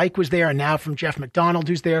Dixon when Mike was there, and now from Jeff McDonald,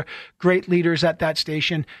 who's there. Great leaders at that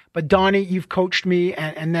station. But Donnie, you've coached me.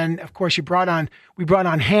 And then, of course, we brought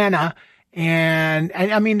on Hannah. And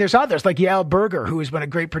I mean, there's others like Yael Berger, who has been a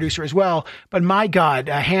great producer as well. But my God,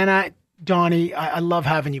 Hannah, Donnie, I love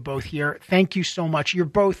having you both here. Thank you so much. You're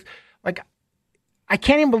both, like, I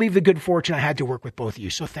can't even believe the good fortune I had to work with both of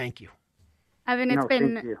you. So thank you. Evan,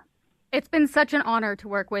 it's been such an honor to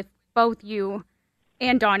work with both you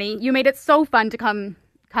and Donnie. You made it so fun to come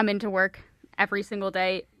into work every single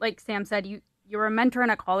day. Like Sam said, you were a mentor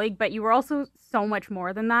and a colleague, but you were also so much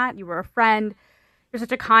more than that. You were a friend. You're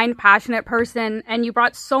such a kind, passionate person, and you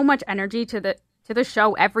brought so much energy to the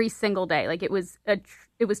show every single day. Like it was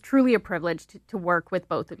truly a privilege to work with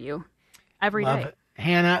both of you every day. It.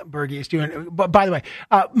 Hannah Berge is doing, but by the way,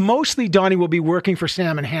 mostly Donnie will be working for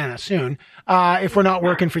Sam and Hannah soon. If we're not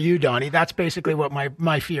working for you, Donnie, that's basically what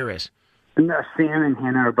my fear is. Sam and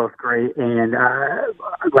Hannah are both great, and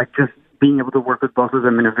just being able to work with both of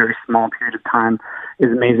them in a very small period of time is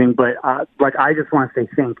amazing. But I just want to say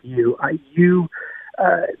thank you. You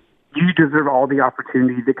deserve all the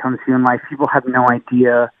opportunity that comes to you in life. People have no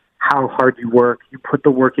idea how hard you work. You put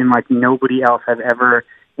the work in like nobody else I've ever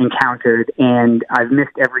encountered, and I've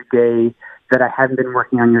missed every day that I haven't been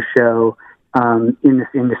working on your show in this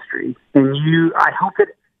industry. And I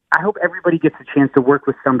hope everybody gets a chance to work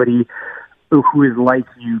with somebody who is like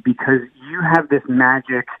you, because you have this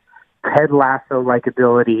magic Ted Lasso-like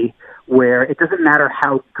ability where it doesn't matter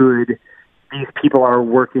how good these people are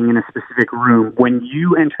working in a specific room. When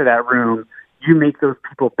you enter that room, you make those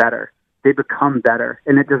people better. They become better,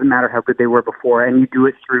 and it doesn't matter how good they were before. And you do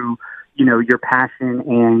it through, your passion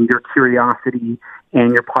and your curiosity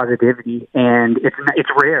and your positivity. And it's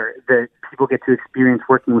rare that people get to experience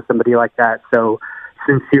working with somebody like that. So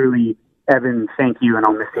sincerely, Evan, thank you, and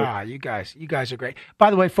I'll miss you. You guys are great.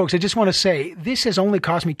 By the way, folks, I just want to say this has only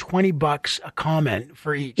cost me $20 a comment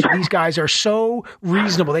for each. These guys are so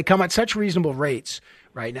reasonable. They come at such reasonable rates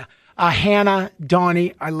right now. Hannah,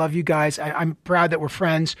 Donnie, I love you guys. I'm proud that we're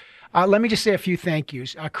friends. Let me just say a few thank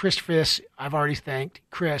yous. Chris Fiss, I've already thanked.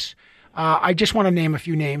 Chris. I just want to name a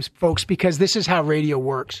few names, folks, because this is how radio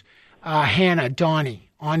works. Hannah, Donnie,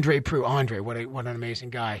 Andre Prue. Andre, what an amazing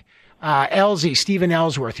guy. Elsie, Stephen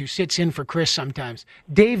Ellsworth, who sits in for Chris sometimes.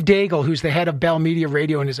 Dave Daigle, who's the head of Bell Media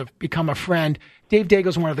Radio and has become a friend. Dave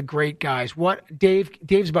Daigle's one of the great guys.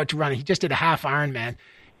 Dave's about to run it. He just did a half Ironman,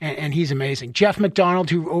 and he's amazing. Jeff McDonald,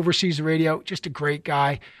 who oversees the radio, just a great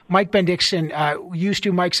guy. Mike Ben Dixon,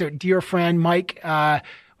 Mike's a dear friend. Mike,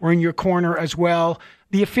 we're in your corner as well.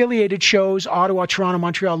 The affiliated shows, Ottawa, Toronto,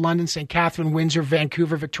 Montreal, London, St. Catherine, Windsor,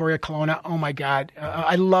 Vancouver, Victoria, Kelowna. Oh, my God.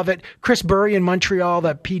 I love it. Chris Burry in Montreal,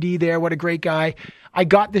 the PD there. What a great guy. I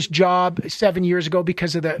got this job 7 years ago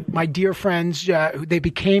because of my dear friends. They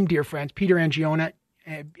became dear friends. Peter Angioni,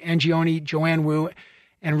 Joanne Wu,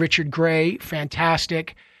 and Richard Gray.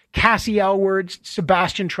 Fantastic. Cassie Elwards,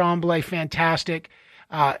 Sebastian Tremblay. Fantastic.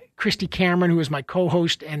 Christy Cameron, who is my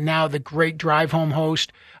co-host and now the great Drive Home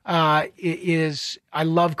host, I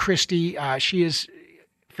love Christy. She is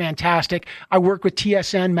fantastic. I work with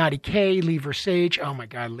TSN, Maddie Kay, Lee Versage. Oh my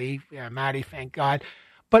God, Lee. Yeah, Maddie, thank God.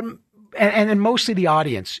 But, and mostly the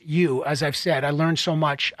audience, you, as I've said, I learned so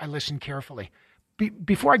much. I listened carefully.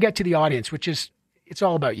 Before I get to the audience, which is, it's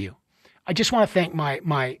all about you. I just want to thank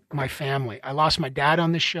my family. I lost my dad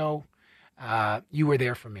on this show. You were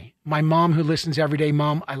there for me. My mom, who listens every day,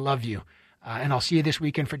 Mom, I love you. And I'll see you this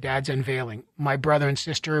weekend for Dad's unveiling. My brother and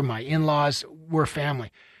sister, my in-laws, we're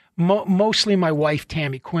family. Mostly my wife,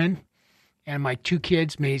 Tammy Quinn, and my 2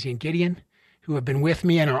 kids, Maisie and Gideon, who have been with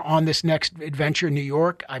me and are on this next adventure in New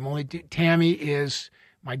York. Tammy is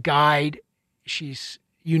my guide. She's,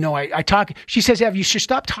 I talk, she says, Ev, you should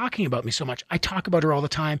stop talking about me so much. I talk about her all the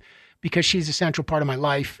time because she's a central part of my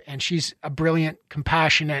life, and she's a brilliant,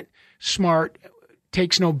 compassionate, smart,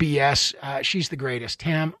 takes no BS. She's the greatest.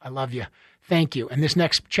 Tam, I love you. Thank you. And this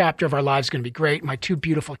next chapter of our lives is going to be great. My 2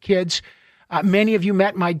 beautiful kids. Many of you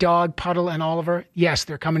met my dog, Puddle and Oliver. Yes,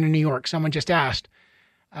 they're coming to New York. Someone just asked.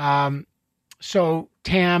 So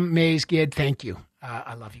Tam, Maze, Gid, thank you.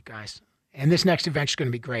 I love you guys. And this next adventure is going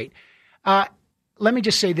to be great. Let me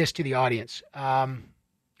just say this to the audience.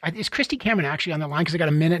 Is Christy Cameron actually on the line? Because I got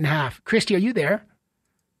a minute and a half. Christy, are you there?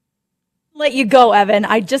 Let you go, Evan.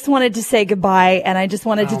 I just wanted to say goodbye, and I just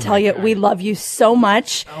wanted to tell you we love you so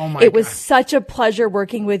much. It was such a pleasure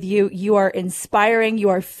working with you. You are inspiring. You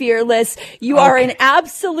are fearless. You are an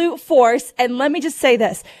absolute force. And let me just say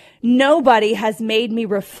this. Nobody has made me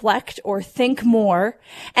reflect or think more,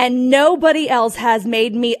 and nobody else has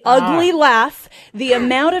made me ugly laugh the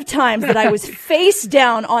amount of times that I was face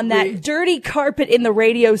down on that dirty carpet in the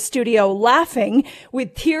radio studio laughing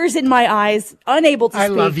with tears in my eyes, unable to speak. I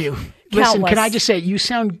love you. Listen, can I just say, you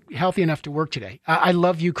sound healthy enough to work today. I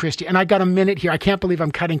love you, Christy. And I got a minute here. I can't believe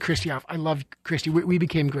I'm cutting Christy off. I love Christy. We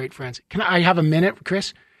became great friends. Can I have a minute,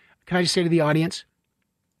 Chris? Can I just say to the audience,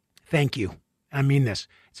 thank you. I mean this.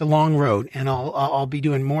 It's a long road, and I'll be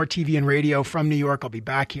doing more TV and radio from New York. I'll be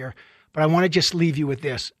back here. But I want to just leave you with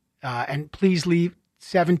this. And please leave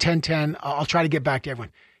 7-10-10. I'll try to get back to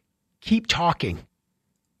everyone. Keep talking.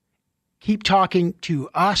 Keep talking to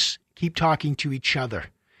us. Keep talking to each other.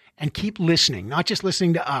 And keep listening, not just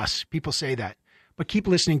listening to us. People say that. But keep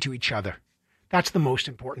listening to each other. That's the most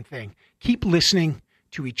important thing. Keep listening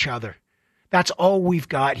to each other. That's all we've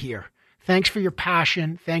got here. Thanks for your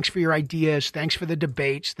passion. Thanks for your ideas. Thanks for the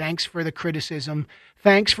debates. Thanks for the criticism.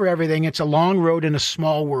 Thanks for everything. It's a long road in a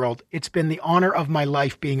small world. It's been the honor of my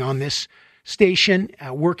life being on this station,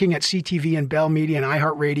 working at CTV and Bell Media and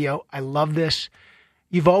iHeartRadio. I love this.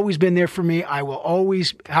 You've always been there for me. I will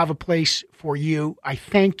always have a place for you. I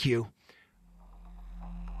thank you.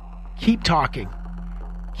 Keep talking.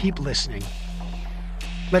 Keep listening.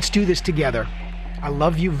 Let's do this together. I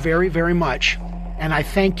love you very, very much. And I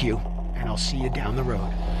thank you. And I'll see you down the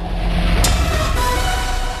road.